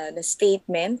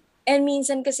statement. And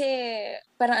minsan kasi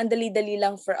parang ang dali-dali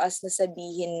lang for us na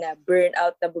sabihin na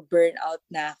burnout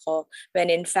na ako. When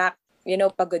in fact,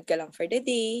 pagod ka lang for the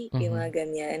day, yung mga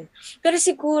ganyan. Pero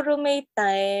siguro may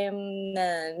time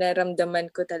na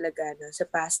naramdaman ko talaga sa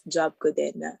past job ko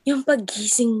din na yung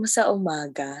paggising mo sa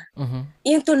umaga,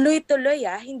 yung tuloy-tuloy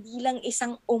hindi lang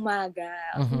isang umaga.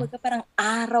 Kumbaga parang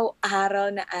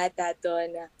araw-araw na ata to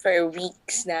na for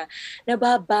weeks na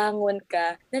nababangon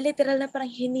ka, na literal na parang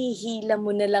hinihila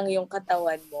mo na lang yung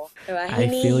katawan mo. Diba? I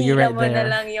feel you right mo na there.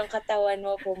 lang yung katawan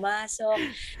mo pumasok.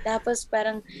 Tapos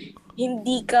parang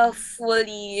hindi ka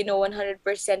fully, 100%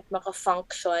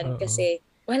 maka-function kasi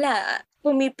wala,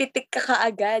 pumipitik ka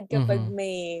kaagad kapag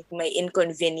may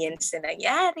inconvenience na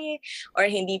nangyari or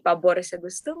hindi pabor sa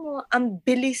gusto mo. Ang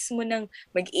bilis mo nang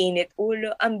mag-init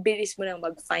ulo, ang bilis mo nang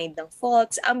mag-find ng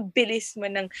faults, ang bilis mo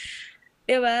nang,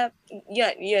 diba?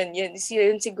 Yun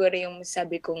siguro yung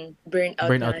sabi kong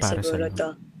burnout na para siguro sa'yo. to.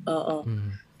 Oo.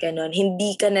 Ganon.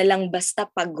 Hindi ka na lang basta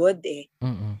pagod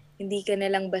Hindi ka na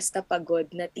lang basta pagod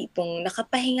na tipong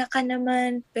nakapahinga ka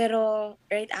naman pero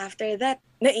right after that,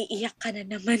 naiiyak ka na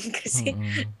naman kasi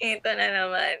ito na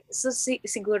naman. So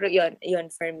siguro yon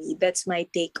for me. That's my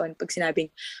take on pag sinabing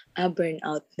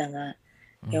burnout na nga.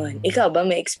 Yun. Ikaw ba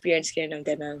may experience kayo ng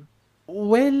ganun?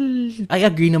 Well, I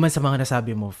agree naman sa mga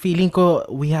nasabi mo. Feeling ko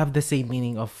we have the same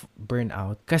meaning of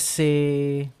burnout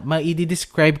kasi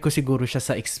maidi-describe ko siguro siya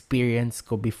sa experience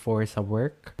ko before sa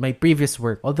work. My previous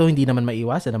work. Although hindi naman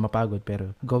maiwasan na mapagod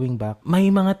pero going back, may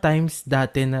mga times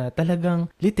dati na talagang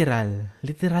literal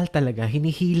talaga,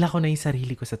 hinihila ko na yung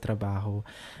sarili ko sa trabaho.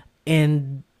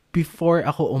 And before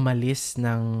ako umalis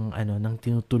ng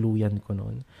tinutuluyan ko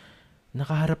noon,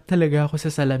 nakaharap talaga ako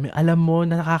sa salamin. Alam mo,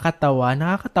 nakakatawa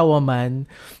man,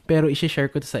 pero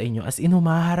i-share ko to sa inyo. As in,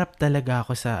 humaharap talaga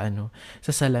ako sa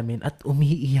salamin at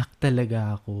umiiyak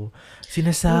talaga ako.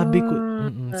 Sinasabi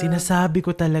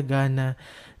ko talaga na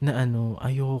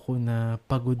ayoko na,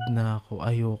 pagod na ako,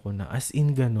 ayoko na. As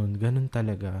in, ganun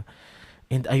talaga.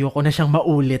 And ayoko na siyang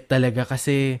maulit talaga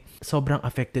kasi sobrang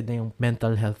affected na yung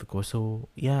mental health ko. So,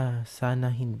 yeah,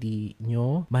 sana hindi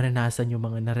nyo maranasan yung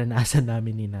mga naranasan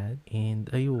namin ni Nad.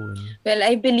 And ayun. Well,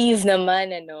 I believe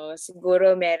naman,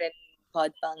 siguro meron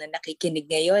podpal na nakikinig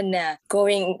ngayon na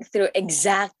going through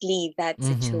exactly that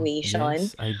situation.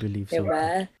 Yes, I believe so.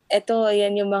 Diba? Ito,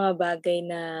 yan yung mga bagay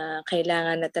na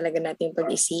kailangan na talaga natin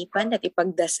pag-isipan at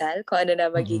ipagdasal kung ano na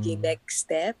magiging next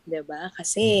step, diba?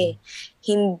 Kasi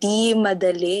hindi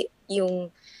madali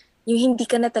yung hindi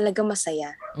ka na talaga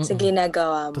masaya sa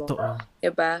ginagawa mo. Totoo.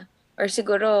 Diba? Or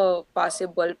siguro,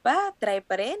 possible pa, try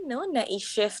pa rin, no? Na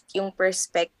i-shift yung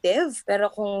perspective. Pero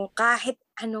kung kahit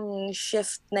anong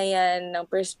shift na yan ng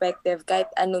perspective, kahit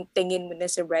anong tingin mo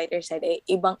na sa brighter side, ay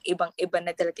iba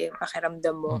na talaga yung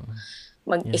pakiramdam mo.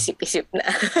 Mag-isip-isip na.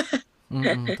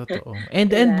 Totoo.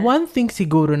 And one thing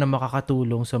siguro na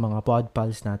makakatulong sa mga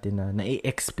podpals natin na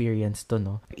i-experience to,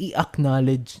 no?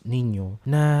 I-acknowledge ninyo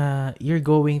na you're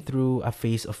going through a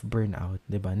phase of burnout,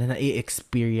 'di ba? Na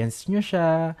i-experience nyo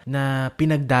siya, na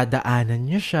pinagdadaanan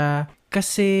nyo siya.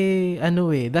 Kasi,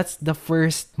 that's the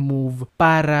first move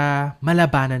para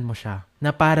malabanan mo siya.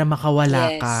 Na para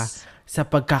makawala ka sa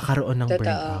pagkakaroon ng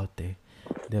burnout,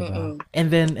 Diba? And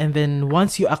then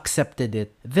once you accepted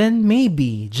it, then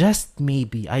maybe, just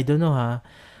maybe, I don't know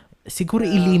siguro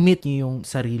i-limit nyo yung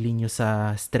sarili nyo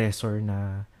sa stressor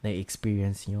na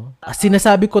na-experience nyo.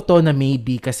 Sinasabi ko to na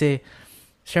maybe kasi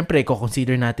syempre,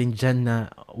 consider natin dyan na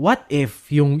what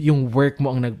if yung work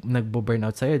mo ang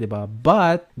nagbo-burnout sa'yo, diba?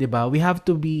 But, diba, we have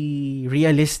to be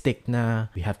realistic na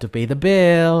we have to pay the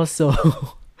bills.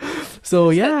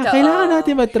 So yeah, kailangan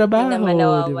natin magtrabaho. Hindi naman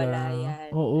nawawala yan.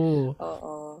 Oo.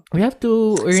 We have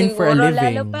to earn for a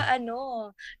living.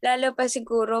 Lalo pa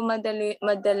siguro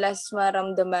madalas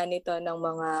maramdaman ito ng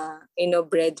mga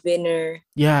breadwinner.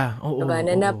 Yeah, oo. Diba?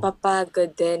 Na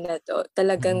napapagod din na to.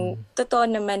 Talagang totoo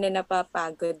naman na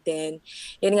napapagod din.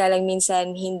 Yan nga lang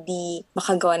minsan hindi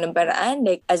makagawa ng paraan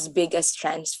like as big as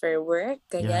transfer work.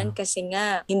 Ganyan. Kasi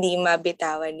nga hindi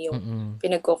mabitawan yung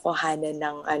pinagkukuhanan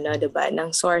ng diba?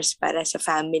 Ng source para sa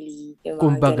family. Yung mga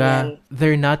kumbaga, ganyan.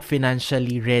 They're not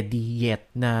financially ready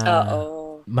yet na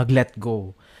mag-let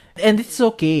go. And it's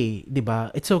okay, 'di ba?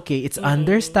 It's okay. It's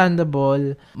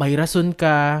understandable. May rason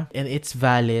ka and it's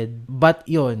valid. But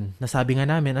 'yon, nasabi nga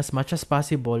namin as much as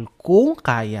possible kung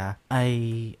kaya ay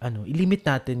i-limit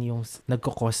natin yung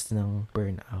nagko-cause ng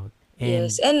burnout.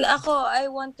 Yes. And ako, I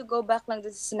want to go back lang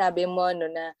dito sa sinabi mo,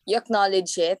 na you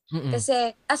acknowledge it.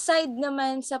 Kasi aside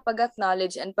naman sa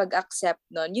pag-acknowledge and pag-accept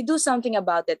nun, you do something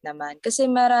about it naman. Kasi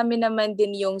marami naman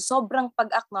din yung sobrang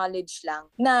pag-acknowledge lang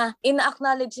na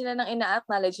ina-acknowledge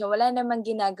na wala namang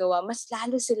ginagawa, mas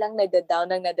lalo silang nadadown.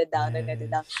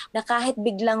 Na kahit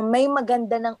biglang may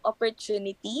maganda ng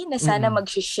opportunity na sana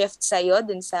mag-shift sa'yo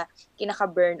dun sa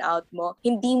kinaka-burnout mo,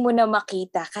 hindi mo na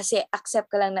makita kasi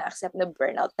accept ka lang na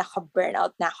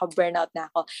burnout na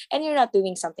ako. And you're not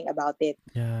doing something about it.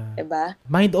 Yeah. Diba?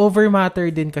 Mind over matter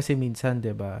din kasi minsan,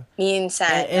 diba?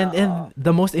 Minsan. And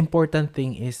the most important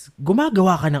thing is,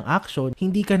 gumagawa ka ng action,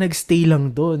 hindi ka nagstay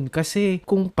lang doon. Kasi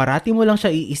kung parati mo lang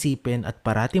siya iisipin at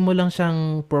parati mo lang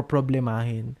siyang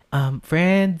problemahin,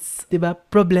 friends, diba?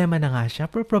 Problema na nga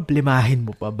siya, problemahin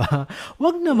mo pa ba?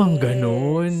 Wag namang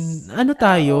ganun.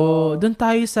 Doon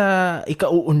tayo sa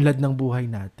ikauunlad ng buhay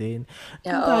natin.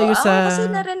 Doon tayo sa... kasi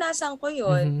naranasan ko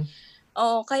yun.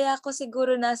 Kaya ako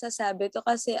siguro nasasabi to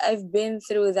kasi I've been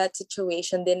through that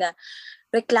situation din na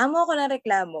reklamo ako ng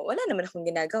reklamo. Wala naman akong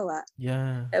ginagawa.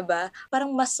 Yeah. Diba?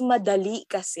 Parang mas madali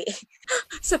kasi.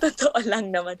 Sa totoo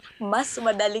lang naman, mas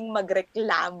madaling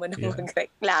magreklamo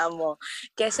magreklamo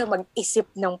kesa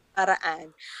mag-isip ng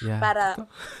paraan para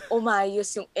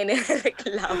umayos yung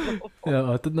inireklamo mo.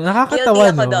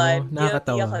 Nakakatawa,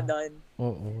 Guilty ako doon.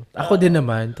 Oo. Ako din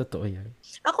naman, totoo yan.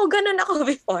 Ganun ako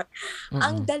before.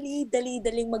 Ang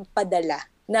dali-daling magpadala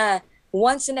na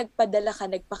once na nagpadala ka,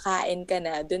 nagpakain ka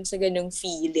na, dun sa ganung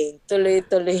feeling,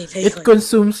 tuloy-tuloy na It yun.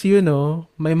 consumes you, no?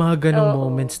 May mga ganong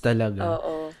Oo. moments talaga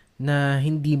Oo. na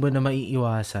hindi mo na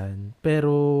maiiwasan.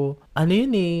 Pero, ano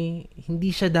yun eh, hindi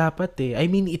siya dapat eh. I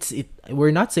mean,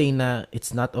 we're not saying na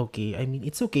it's not okay. I mean,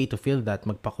 it's okay to feel that,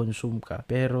 magpa-consume ka.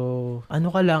 Pero,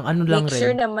 ano lang Make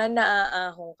sure rin. naman na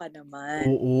aahong ka naman.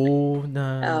 Oo, na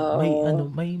Oo.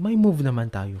 may move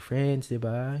naman tayo, friends, 'di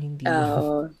ba? Hindi yung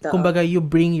Oo. kumbaga you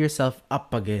bring yourself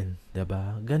up again, 'di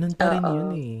ba? Ganun pa rin 'yun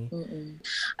Oo. eh.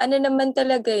 Ano naman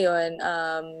talaga yon,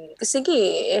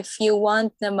 sige, if you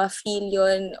want na ma-feel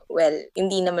yun, well,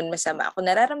 hindi naman masama. Kung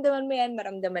nararamdaman mo yan,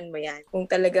 maramdaman mo yan. Kung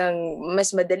talagang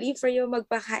mas madali for you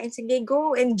magpakain, sige,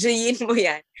 go, enjoyin mo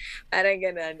yan. Parang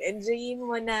ganun. Enjoyin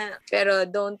mo na. Pero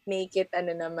don't make it,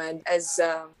 as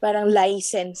parang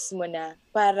license mo na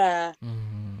para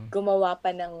gumawa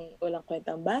pa ng walang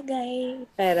kwentang bagay.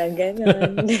 Parang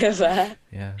ganun. Di ba?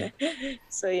 Yeah.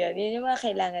 So, yun yung mga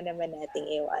kailangan naman nating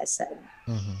iwasan.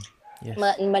 Yes.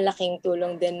 Malaking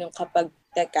tulong din nung kapag,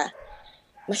 teka,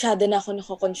 masyado na ako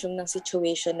nako-consume ng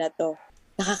situation na to.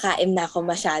 Nakakain na ako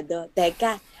masyado.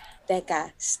 Teka,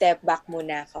 step back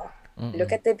muna ako.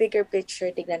 Look at the bigger picture,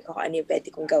 tignan ko kung ano yung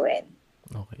pwede kong gawin.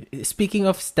 Okay. Speaking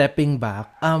of stepping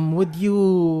back, would you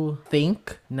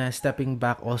think na stepping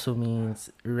back also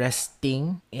means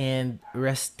resting, and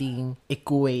resting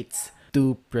equates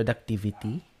to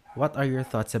productivity? What are your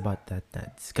thoughts about that,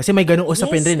 Nads? Kasi may ganung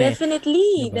usapin rin eh.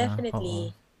 Definitely. Diba? Definitely.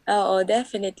 Oo,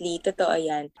 definitely. Totoo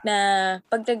yan. Na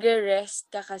pag nagre-rest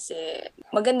ka kasi,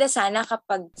 maganda sana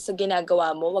kapag sa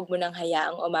ginagawa mo, wag mo nang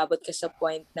hayaang umabot ka sa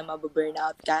point na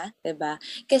mababurnout ka. Diba?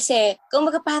 Kasi, kung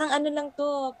parang lang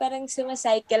to, parang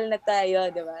sumacycle na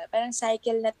tayo, diba? Parang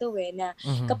cycle na to na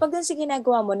kapag sa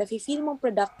ginagawa mo, nafe-feel mong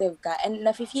productive ka and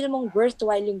nafe-feel mong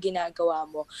worthwhile yung ginagawa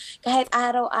mo, kahit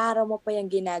araw-araw mo pa yung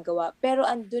ginagawa, pero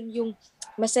andun yung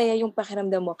masaya yung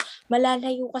pakiramdam mo,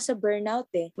 malalayo ka sa burnout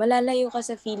eh. Malalayo ka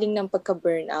sa feeling ng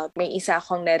pagka-burnout. May isa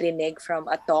akong narinig from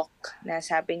a talk na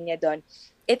sabi niya doon,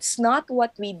 it's not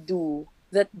what we do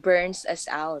that burns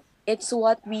us out. It's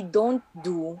what we don't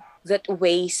do that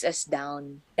weighs us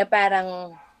down. Na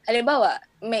parang, halimbawa,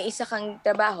 may isa kang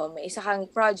trabaho, may isa kang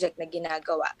project na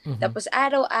ginagawa. Tapos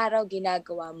araw-araw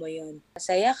ginagawa mo yun.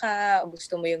 Masaya ka,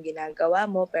 gusto mo yung ginagawa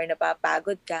mo, pero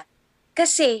napapagod ka.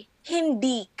 Kasi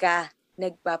hindi ka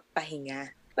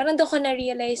nagpapahinga. Parang doon ko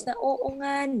na-realize na, oo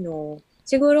nga, no.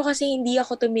 Siguro kasi hindi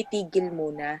ako tumitigil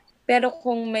muna. Pero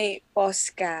kung may pause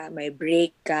ka, may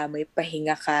break ka, may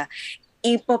pahinga ka,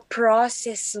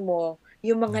 ipaprocess mo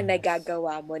yung mga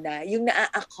nagagawa mo na, yung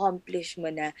na-accomplish mo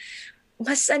na,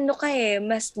 mas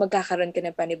mas magkakaroon ka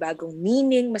ng panibagong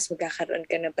meaning, mas magkakaroon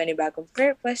ka ng panibagong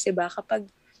purpose, diba? Kapag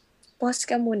pause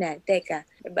ka muna, teka,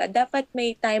 diba? Dapat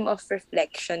may time of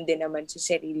reflection din naman sa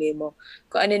sarili mo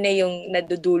kung ano na yung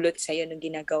nadudulot sa'yo ng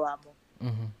ginagawa mo.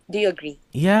 Do you agree?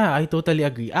 Yeah, I totally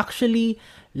agree. Actually,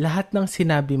 lahat ng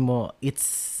sinabi mo,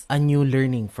 it's a new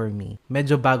learning for me.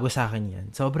 Medyo bago sa akin yan.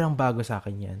 Sobrang bago sa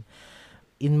akin yan.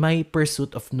 In my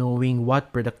pursuit of knowing what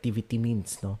productivity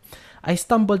means, no, I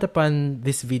stumbled upon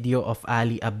this video of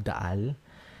Ali Abdaal.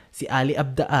 Si Ali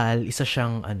Abdaal, isa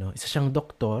siyang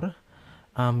doktor,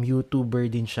 YouTuber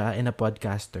din siya and a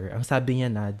podcaster. Ang sabi niya,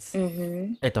 Nads,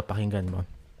 eto, pakinggan mo.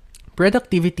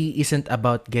 Productivity isn't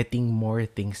about getting more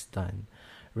things done.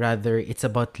 Rather, it's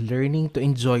about learning to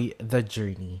enjoy the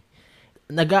journey.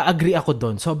 Nag-a-agree ako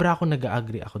doon. Sobra ako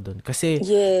nag-a-agree ako doon. Kasi,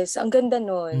 yes, ang ganda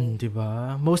nun.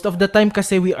 Diba? Most of the time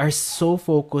kasi we are so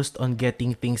focused on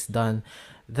getting things done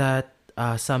that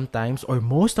sometimes or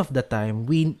most of the time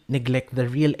we neglect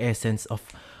the real essence of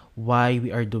why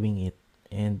we are doing it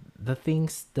and the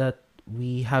things that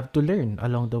we have to learn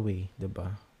along the way,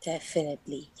 diba?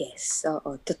 Definitely, yes.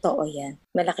 Oo, totoo yan.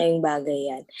 Malaking bagay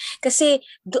yan. Kasi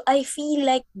I feel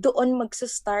like doon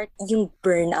magsa-start yung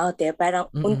burnout eh. Parang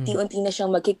unti-unti na siyang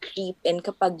mag-creep in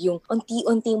kapag yung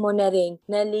unti-unti mo na rin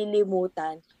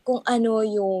nalilimutan kung ano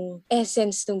yung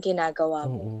essence ng ginagawa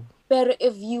mo. Pero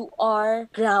if you are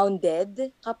grounded,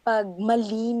 kapag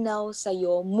malinaw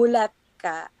sa'yo, mulat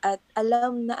ka at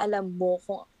alam na alam mo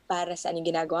kung para sa anong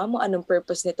ginagawa mo, anong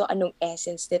purpose nito, anong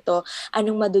essence nito,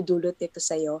 anong madudulot nito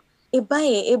sa'yo. Iba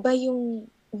iba yung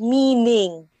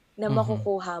meaning na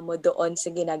makukuha mo doon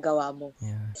sa ginagawa mo.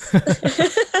 Yeah.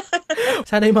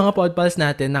 Sana yung mga podcasts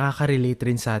natin nakaka-relate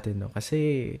rin sa atin, no?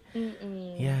 Kasi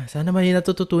Yeah, sana may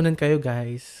natututunan kayo,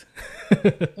 guys.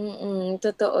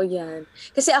 Totoo yan.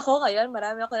 Kasi ako ngayon,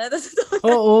 marami ako natutunan.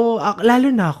 Oo,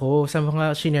 lalo na ako sa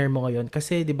mga shinare mo ngayon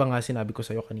kasi 'di ba nga sinabi ko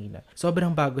sa'yo kanina.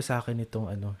 Sobrang bago sa akin itong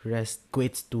rest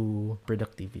equates to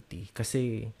productivity.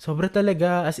 Kasi sobra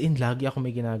talaga as in lagi ako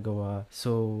may ginagawa.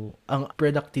 So, ang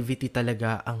productivity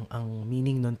talaga ang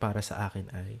meaning nun para sa akin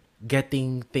ay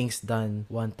getting things done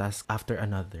one task after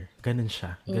another. Ganun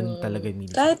siya. Ganun talaga yung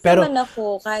meaning. Kahit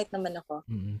naman ako.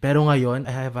 Pero ngayon,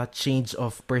 I have a change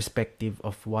of perspective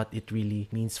of what it really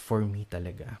means for me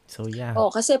talaga. So, yeah.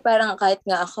 Kasi parang kahit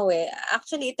nga ako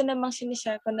actually, ito namang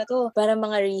sinishare ko na to. Parang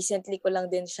mga recently ko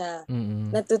lang din siya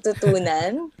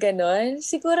natututunan. Ganon.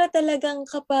 Siguro talagang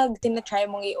kapag tinatry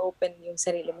mong i-open yung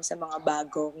sarili mo sa mga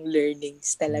bagong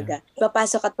learnings talaga.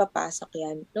 Papasok at papasok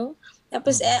yan, no?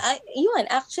 Tapos, yun,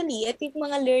 actually, ito yung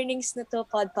mga learnings na to,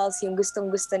 Podpals, yung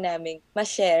gustong-gusto namin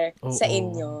ma-share sa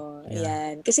inyo. Yeah.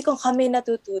 Yan. Kasi kung kami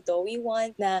natututo, we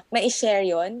want na ma-share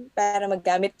yon para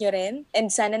maggamit nyo rin. And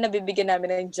sana nabibigyan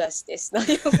namin ng justice, no?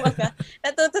 Yung mga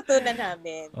natututunan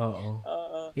namin. Oo.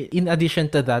 In addition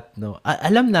to that, no,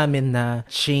 alam namin na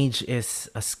change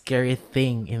is a scary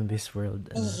thing in this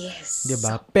world. Yes.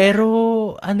 Diba?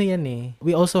 Pero,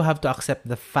 we also have to accept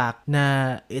the fact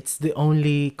na it's the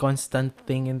only constant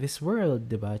thing in this world,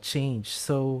 'di ba? Change.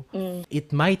 So, it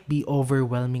might be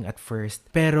overwhelming at first,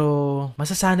 pero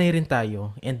masasanay rin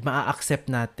tayo and maa-accept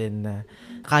natin na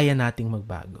kaya nating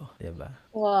magbago, 'di ba?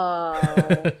 Wow.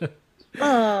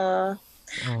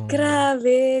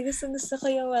 Grabe. Gusto ko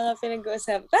yung mga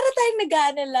pinag-uusap. Para tayong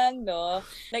nag-aano lang, no?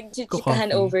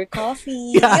 Nag-chikahan over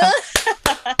coffee. Yeah.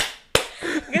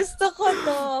 Gusto ko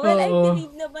to. Well, I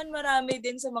believe naman marami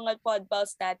din sa mga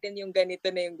podcasts natin yung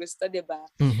ganito na yung gusto, di ba?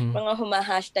 Mga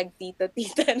huma-hashtag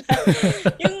tito-tita na.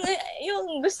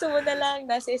 yung gusto mo na lang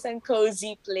nasa isang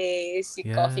cozy place,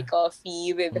 yung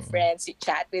coffee with the friends, you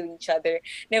chat with each other,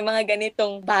 na mga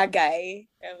ganitong bagay.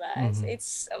 Diba? So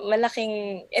it's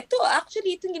malaking,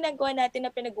 itong ginagawa natin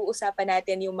na pinag-uusapan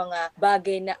natin yung mga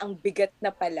bagay na ang bigat na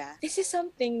pala. This is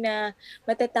something na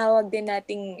matatawag din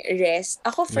nating rest.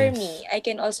 Ako for me, I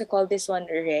can also call this one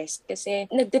a rest kasi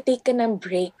nagde-take ka ng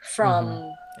break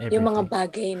from yung mga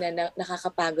bagay na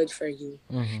nakakapagod for you.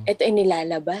 Ito ay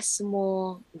nilalabas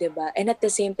mo, 'di ba? And at the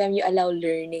same time, you allow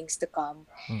learnings to come.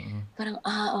 Parang,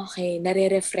 okay,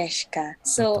 nare-refresh ka.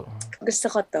 So, gusto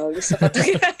ko to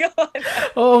ginagawa na.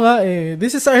 Oo nga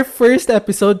This is our first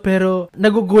episode pero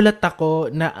nagugulat ako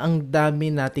na ang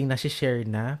dami nating nasi-share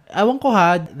na. Awan ko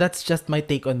that's just my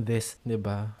take on this, 'di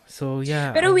ba? So,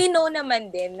 yeah. Pero we know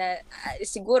naman din na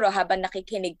siguro habang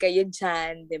nakikinig kayo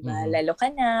dyan, di ba? Lalo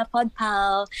ka na,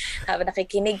 Podpal. Habang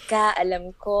nakikinig ka,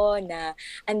 alam ko na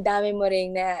ang dami mo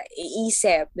rin na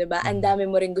iisip, di ba? Ang dami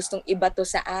mo rin gustong ibato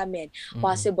sa amin.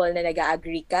 Possible na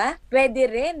nag-agree ka. Pwede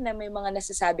rin na may mga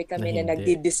nasasabi kami na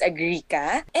nagdi-disagree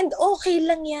ka. And okay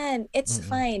lang yan. It's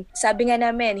fine. Sabi nga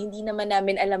namin, hindi naman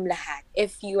namin alam lahat.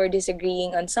 If you are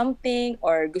disagreeing on something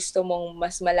or gusto mong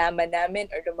mas malaman namin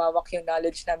or lumawak yung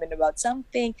knowledge namin about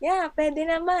something, pwede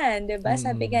naman, diba?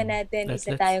 Sabi nga natin,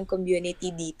 isa tayong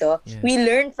community dito. Yes. We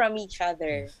learn from each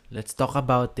other. Yes. Let's talk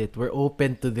about it. We're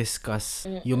open to discuss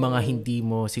yung mga hindi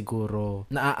mo siguro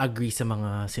na-agree sa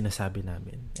mga sinasabi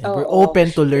namin. And we're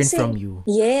open to learn from you.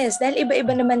 Yes, dahil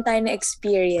iba-iba naman tayo na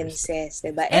experiences,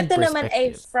 diba? Ito naman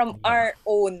ay from our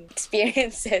own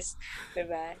experiences,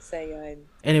 diba? So, yun.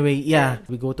 Anyway,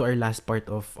 we go to our last part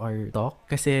of our talk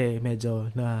kasi medyo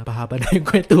napahaba na yung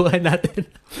kwentuhan natin.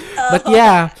 But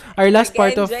our last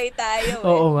part of... Enjoy tayo.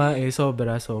 Oo nga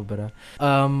sobra.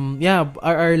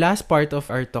 Our last part of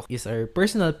our talk is our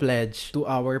personal pledge to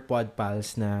our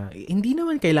podpals na hindi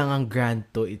naman kailangan grand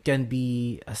to. It can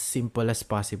be as simple as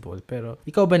possible. Pero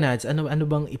ikaw ba, Nads, ano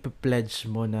bang ipipledge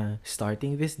mo na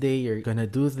starting this day, you're gonna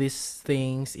do these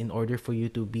things in order for you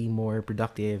to be more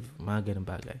productive, mga ganun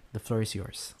bagay. The floor is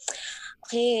yours.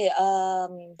 Okay,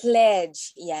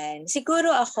 pledge, yan.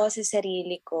 Siguro ako sa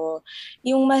sarili ko,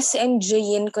 yung mas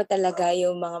enjoyin ko talaga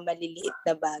yung mga maliliit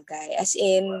na bagay. As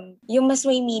in, yung mas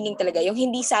may meaning talaga. Yung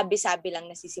hindi sabi-sabi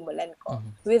lang nasisimulan ko.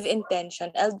 With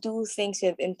intention. I'll do things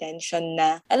with intention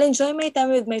na I'll enjoy my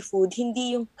time with my food.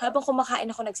 Hindi yung habang kumakain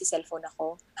ako, nagsiselfone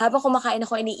ako. Habang kumakain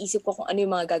ako, iniisip ko kung ano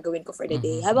yung mga gagawin ko for the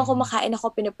day. Habang kumakain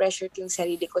ako, pinapressure ko yung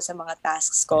sarili ko sa mga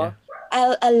tasks ko.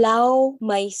 I'll allow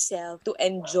myself to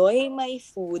enjoy my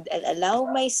food. I'll allow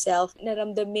myself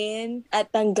naramdamin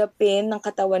at tanggapin ng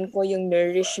katawan ko yung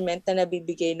nourishment na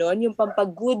nabibigay nun, yung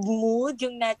pampag-good mood,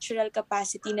 yung natural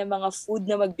capacity ng mga food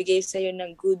na magbigay sa'yo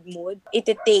ng good mood.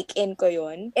 Iti-take in ko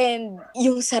yun. And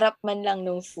yung sarap man lang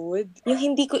ng food, yung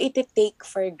hindi ko iti-take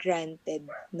for granted,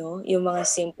 no? Yung mga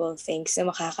simple things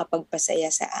na makakapagpasaya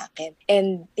sa akin.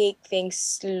 And take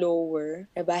things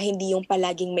slower, diba? Hindi yung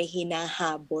palaging may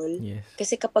hinahabol. Yes.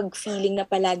 Kasi kapag feeling na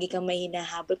palagi kang may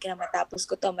hinahabol, kaya matapos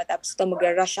ko to,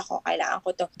 magra-rush ako, kailangan ko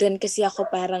to. Doon kasi ako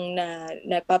parang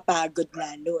napapagod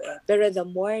lalo eh. Pero the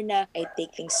more na I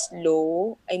take things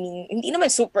slow, I mean, hindi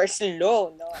naman super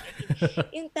slow, no? I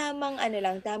mean, yung tamang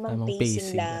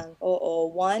pacing lang. Oo,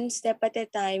 one step at a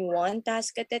time, one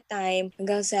task at a time,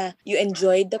 hanggang sa you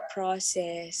enjoy the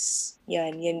process.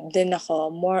 Yun, dun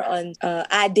ako, more on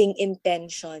adding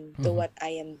intention to what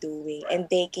I am doing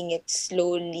and taking it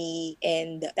slowly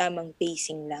and tamang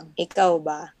pacing lang. Ikaw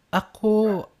ba?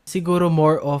 Ako, siguro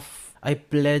more of I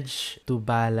pledge to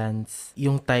balance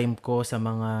yung time ko sa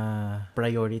mga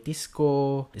priorities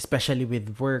ko, especially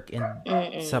with work and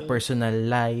sa personal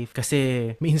life. Kasi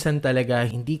minsan talaga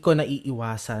hindi ko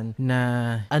naiiwasan na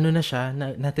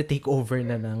natitake over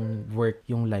na ng work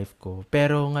yung life ko.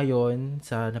 Pero ngayon,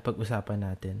 sa napag-usapan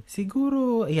natin,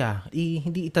 siguro,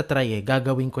 hindi itatry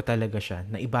gagawin ko talaga siya,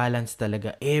 na i-balance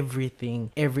talaga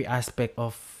everything, every aspect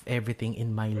of everything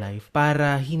in my life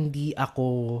para hindi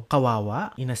ako kawawa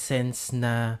in a sense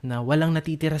na walang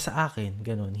natitira sa akin,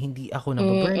 ganun. Hindi ako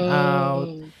nababurn out,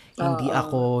 hindi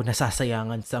ako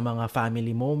nasasayangan sa mga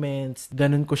family moments.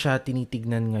 Ganun ko siya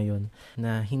tinitignan ngayon,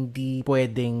 na hindi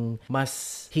pwedeng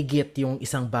mas higit yung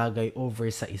isang bagay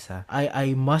over sa isa.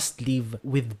 I must live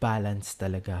with balance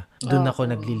talaga. Doon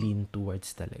ako nagli-lean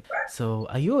towards talaga. So,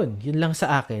 ayun, yun lang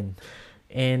sa akin.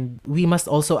 And we must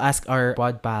also ask our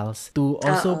pod pals to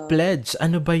also pledge.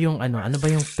 Ano ba yung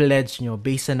pledge nyo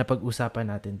based sa napag-usapan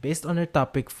natin? Based on our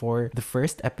topic for the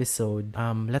first episode,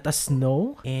 let us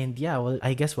know. And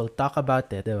I guess we'll talk about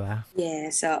it, diba?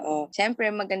 Yes, oo. Siyempre,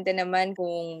 maganda naman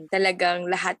kung talagang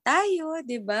lahat tayo,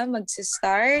 diba,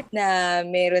 magsa-start na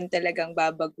meron talagang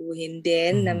babaguhin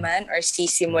din naman or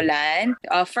sisimulan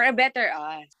for a better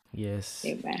us. Yes.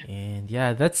 Diba? And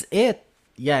that's it.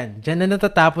 Yan, dyan na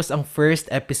natatapos ang first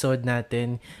episode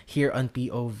natin here on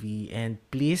POV. And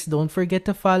please don't forget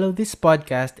to follow this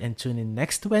podcast and tune in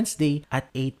next Wednesday at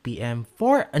 8 p.m.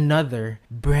 for another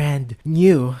brand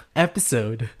new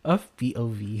episode of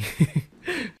POV.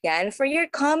 And for your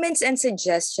comments and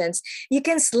suggestions, you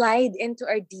can slide into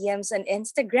our DMs on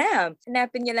Instagram.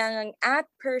 Hanapin niyo lang ang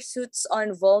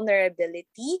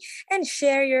 @pursuitsonvulnerability and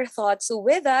share your thoughts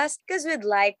with us because we'd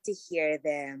like to hear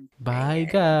them. Bye,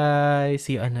 guys.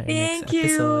 See you on our next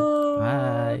episode.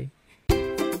 Bye.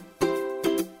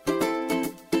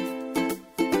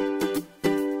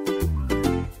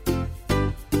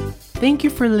 Thank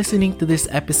you for listening to this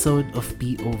episode of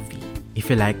POV. If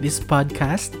you like this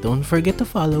podcast, don't forget to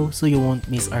follow so you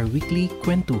won't miss our weekly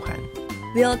kwentuhan.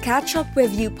 We'll catch up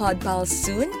with you, Pod Pals,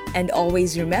 soon. And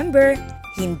always remember,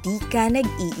 hindi ka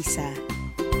nag-iisa.